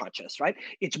you're unconscious, right?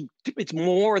 It's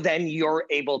more than you're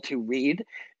able to read,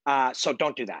 so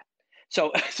don't do that.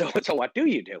 So what do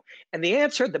you do? And the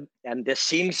answer, and this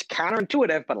seems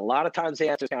counterintuitive, but a lot of times the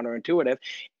answer is counterintuitive.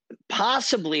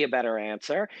 Possibly a better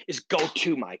answer is go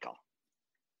to Michael.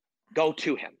 Go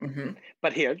to him.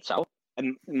 But here,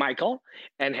 Michael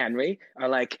and Henry are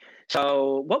like,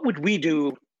 so what would we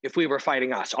do if we were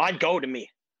fighting us? I'd go to me.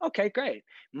 Okay, great.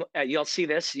 You'll see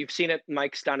this. You've seen it.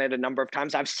 Mike's done it a number of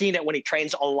times. I've seen it when he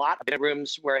trains a lot in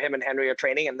rooms where him and Henry are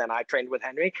training, and then I trained with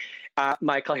Henry.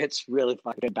 Michael hits really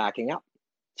fucking backing up.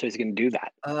 So he's going to do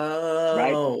that.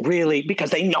 Right? Really? Because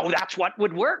they know that's what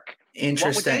would work. Interesting.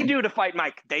 What would they do to fight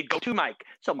Mike? They'd go to Mike.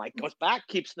 So Mike goes back,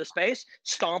 keeps the space,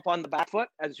 stomp on the back foot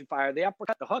as you fire the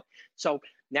uppercut, the hook. So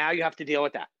now you have to deal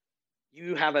with that.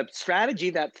 You have a strategy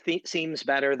that seems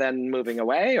better than moving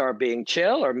away or being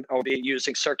chill or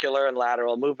using circular and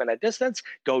lateral movement at distance.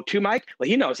 Go to Mike. Well,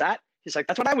 he knows that. He's like,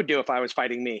 that's what I would do if I was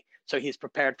fighting me. So he's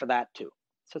prepared for that too.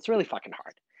 So it's really fucking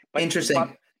hard.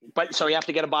 Interesting. But so you have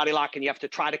to get a body lock and you have to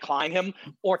try to climb him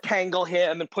or tangle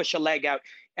him and push a leg out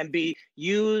and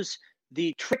use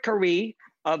the trickery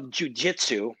of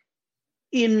jiu-jitsu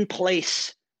in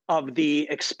place of the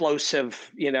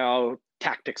explosive,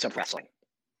 tactics of wrestling.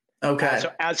 Okay.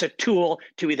 So as a tool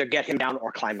to either get him down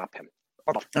or climb up him.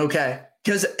 Or both. Okay.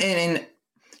 Because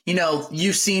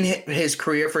you've seen his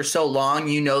career for so long,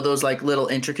 those like little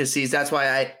intricacies. That's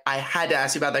why I had to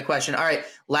ask you about that question. All right,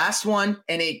 last one,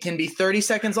 and it can be 30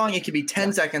 seconds long. It can be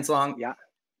 10 seconds long. Yeah.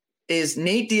 Is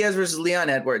Nate Diaz versus Leon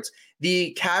Edwards.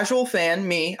 The casual fan,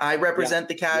 me, I represent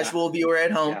the casual viewer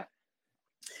at home.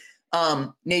 Yeah.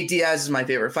 Nate Diaz is my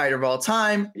favorite fighter of all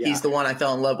time. Yeah. He's the one I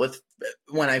fell in love with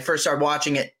when I first started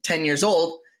watching it 10 years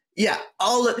old. Yeah,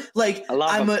 I'm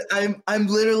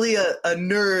literally a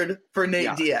nerd for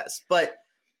Nate Diaz, but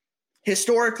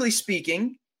historically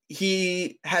speaking,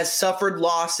 he has suffered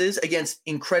losses against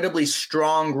incredibly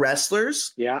strong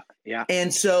wrestlers. Yeah.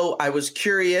 And so I was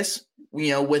curious,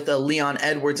 with a Leon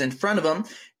Edwards in front of him,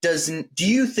 do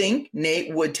you think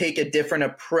Nate would take a different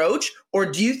approach, or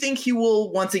do you think he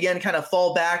will once again kind of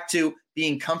fall back to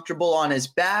being comfortable on his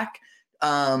back?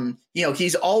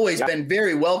 He's always been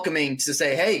very welcoming to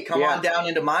say, hey, come on down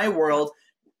into my world.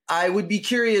 I would be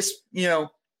curious,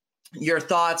 your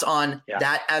thoughts on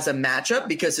that as a matchup,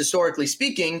 because historically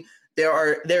speaking,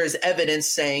 there is evidence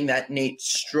saying that Nate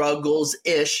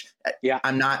struggles-ish. Yeah.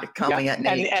 I'm not coming at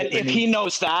Nate. And if he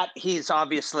knows that, he's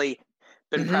obviously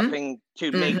been prepping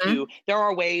to make you. There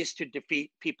are ways to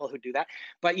defeat people who do that.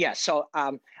 But so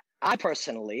I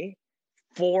personally,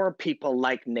 for people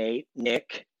like Nate,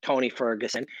 Nick, Tony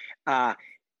Ferguson, I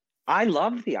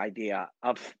love the idea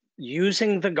of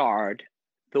using the guard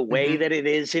the way that it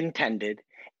is intended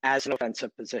as an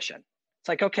offensive position. It's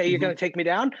like, okay, you're going to take me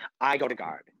down? I go to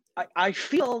guard. I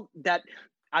feel that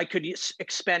I could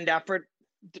expend effort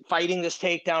fighting this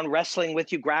takedown, wrestling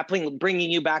with you, grappling,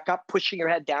 bringing you back up, pushing your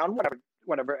head down,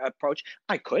 whatever approach.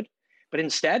 I could. But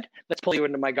instead, let's pull you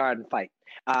into my guard and fight.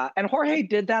 And Jorge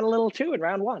did that a little too in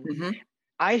round one.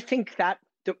 I think that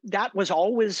was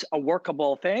always a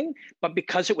workable thing, but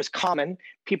because it was common,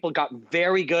 people got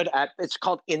very good at, it's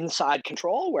called inside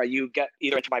control, where you get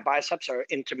either into my biceps or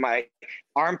into my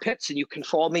armpits and you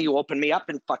control me, you open me up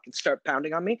and fucking start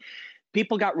pounding on me.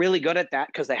 People got really good at that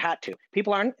because they had to.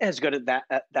 People aren't as good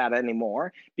at that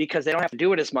anymore because they don't have to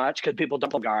do it as much because people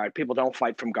don't guard, people don't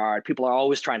fight from guard, people are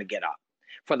always trying to get up.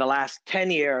 For the last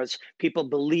 10 years, people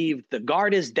believed the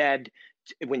guard is dead.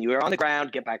 When you are on the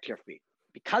ground, get back to your feet.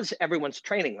 Because everyone's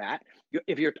training that,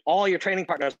 if all your training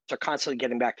partners are constantly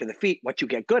getting back to the feet, what you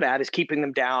get good at is keeping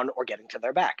them down or getting to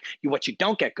their back. What you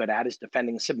don't get good at is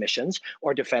defending submissions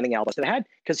or defending elbows to the head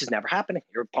because it's never happening.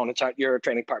 Your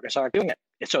training partners aren't doing it.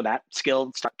 So that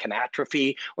skill can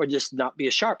atrophy or just not be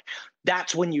as sharp.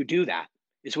 That's when you do that,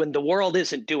 is when the world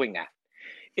isn't doing that.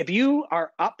 If you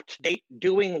are up to date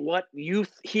doing what you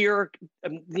hear,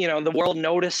 the world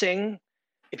noticing,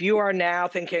 if you are now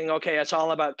thinking, okay, it's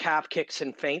all about calf kicks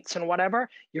and feints and whatever,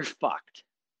 you're fucked.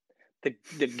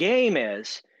 The game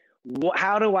is,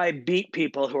 how do I beat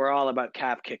people who are all about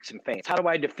calf kicks and feints? How do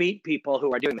I defeat people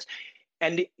who are doing this?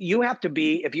 And you have to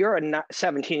be, if you're a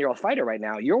 17-year-old fighter right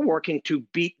now, you're working to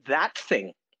beat that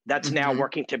thing that's now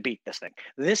working to beat this thing.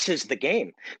 This is the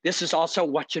game. This is also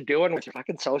what you're doing with your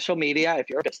fucking social media. If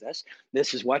you're a business,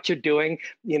 this is what you're doing,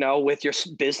 with your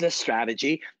business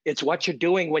strategy. It's what you're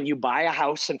doing when you buy a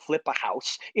house and flip a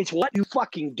house. It's what you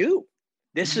fucking do.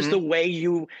 This is the way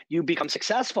you become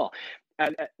successful.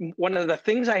 One of the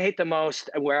things I hate the most,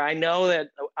 where I know that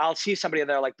I'll see somebody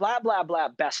there like blah, blah, blah,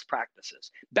 best practices.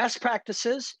 Best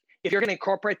practices, if you're going to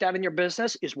incorporate that in your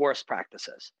business, is worst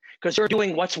practices, because you're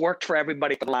doing what's worked for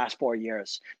everybody for the last 4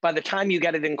 years. By the time you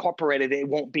get it incorporated, it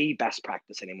won't be best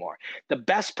practice anymore. The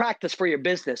best practice for your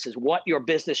business is what your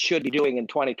business should be doing in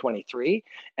 2023,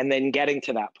 and then getting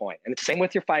to that point. And it's the same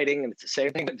with your fighting, and it's the same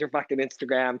thing with your fucking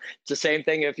Instagram. It's the same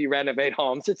thing if you renovate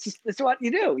homes. It's what you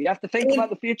do. You have to think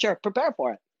about the future, prepare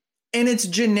for it. And it's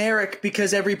generic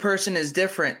because every person is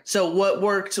different. So what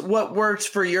works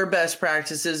for your best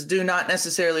practices do not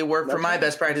necessarily work for my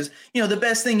best practice. The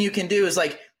best thing you can do is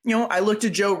I look to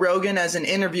Joe Rogan as an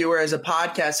interviewer, as a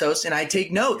podcast host, and I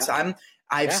take notes. Yeah.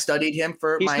 I've studied him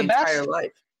for my entire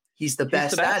life. He's the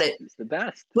best at it. He's the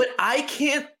best. But I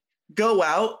can't go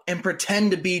out and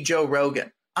pretend to be Joe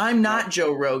Rogan. I'm not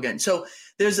Joe Rogan. So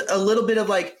there's a little bit of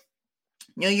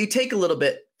you take a little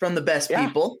bit from the best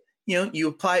people. You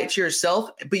apply it to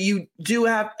yourself, but you do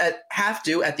have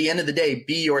to, at the end of the day,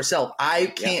 be yourself. I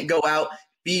can't go out,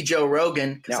 be Joe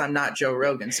Rogan, because I'm not Joe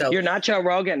Rogan. So you're not Joe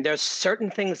Rogan. There's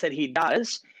certain things that he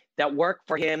does that work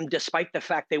for him, despite the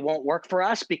fact they won't work for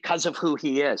us because of who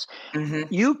he is.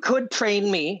 You could train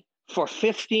me for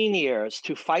 15 years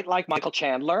to fight like Michael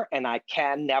Chandler, and I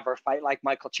can never fight like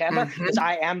Michael Chandler because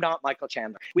I am not Michael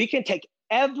Chandler. We can take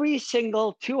every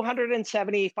single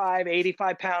 275,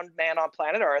 85-pound man on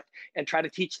planet Earth and try to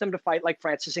teach them to fight like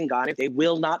Francis Ngannou. They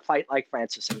will not fight like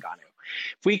Francis Ngannou.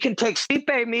 If we can take Stipe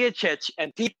Miocic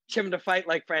and teach him to fight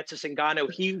like Francis Ngannou,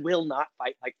 he will not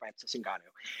fight like Francis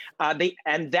Ngannou.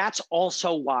 And that's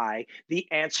also why the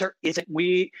answer isn't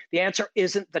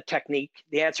the technique.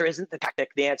 The answer isn't the tactic.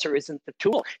 The answer isn't the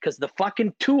tool, because the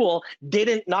fucking tool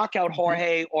didn't knock out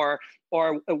Jorge or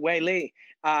Weili.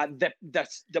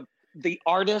 The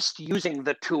artist using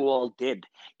the tool did,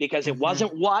 because it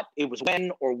wasn't what, it was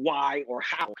when or why or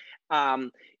how.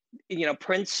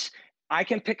 Prince, I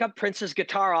can pick up Prince's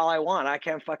guitar all I want. I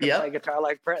can't fucking play guitar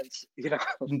like Prince.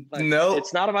 No,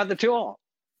 it's not about the tool.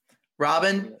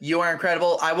 Robin, you are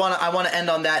incredible. I want to end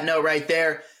on that note right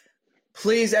there.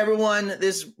 Please, everyone,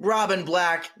 this Robin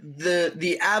Black,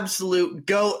 the absolute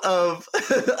GOAT of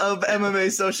MMA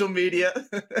social media.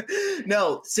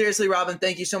 No, seriously, Robin,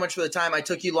 thank you so much for the time. I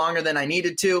took you longer than I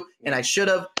needed to, and I should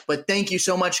have, but thank you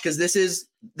so much, because this is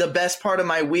the best part of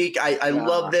my week. I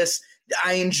love this.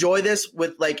 I enjoy this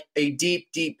with a deep,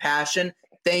 deep passion.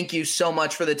 Thank you so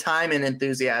much for the time and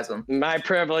enthusiasm. My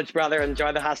privilege, brother.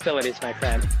 Enjoy the hostilities, my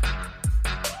friend.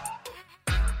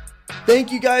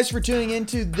 Thank you guys for tuning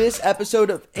into this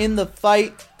episode of In the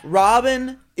Fight.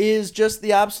 Robin is just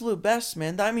the absolute best,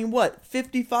 man.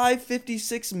 55,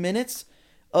 56 minutes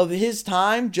of his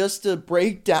time just to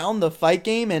break down the fight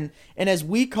game. And as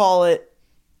we call it,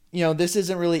 this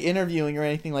isn't really interviewing or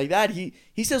anything like that.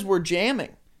 He says we're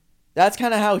jamming. That's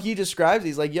kind of how he describes it.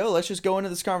 He's like, let's just go into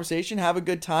this conversation, have a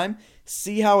good time,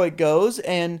 see how it goes,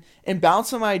 and bounce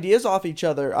some ideas off each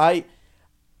other.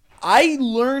 I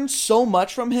learned so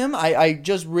much from him. I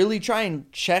just really try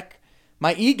and check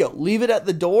my ego, leave it at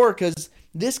the door, because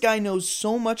this guy knows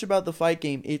so much about the fight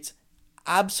game. It's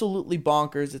absolutely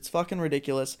bonkers. It's fucking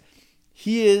ridiculous.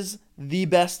 He is the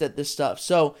best at this stuff.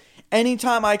 So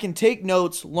anytime I can take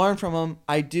notes, learn from him,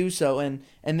 I do so. And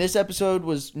this episode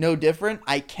was no different.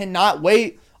 I cannot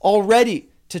wait already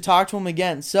to talk to him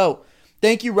again. So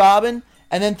thank you, Robin.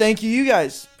 And then thank you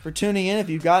guys for tuning in. If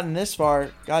you've gotten this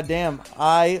far, goddamn,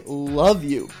 I love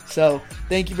you. So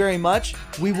thank you very much.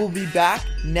 We will be back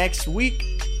next week.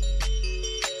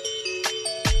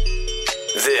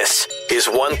 This is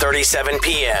 1:37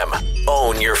 p.m.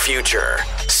 Own your future.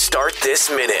 Start this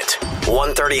minute.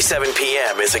 1:37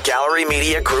 p.m. is a Gallery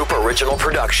Media Group original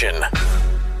production.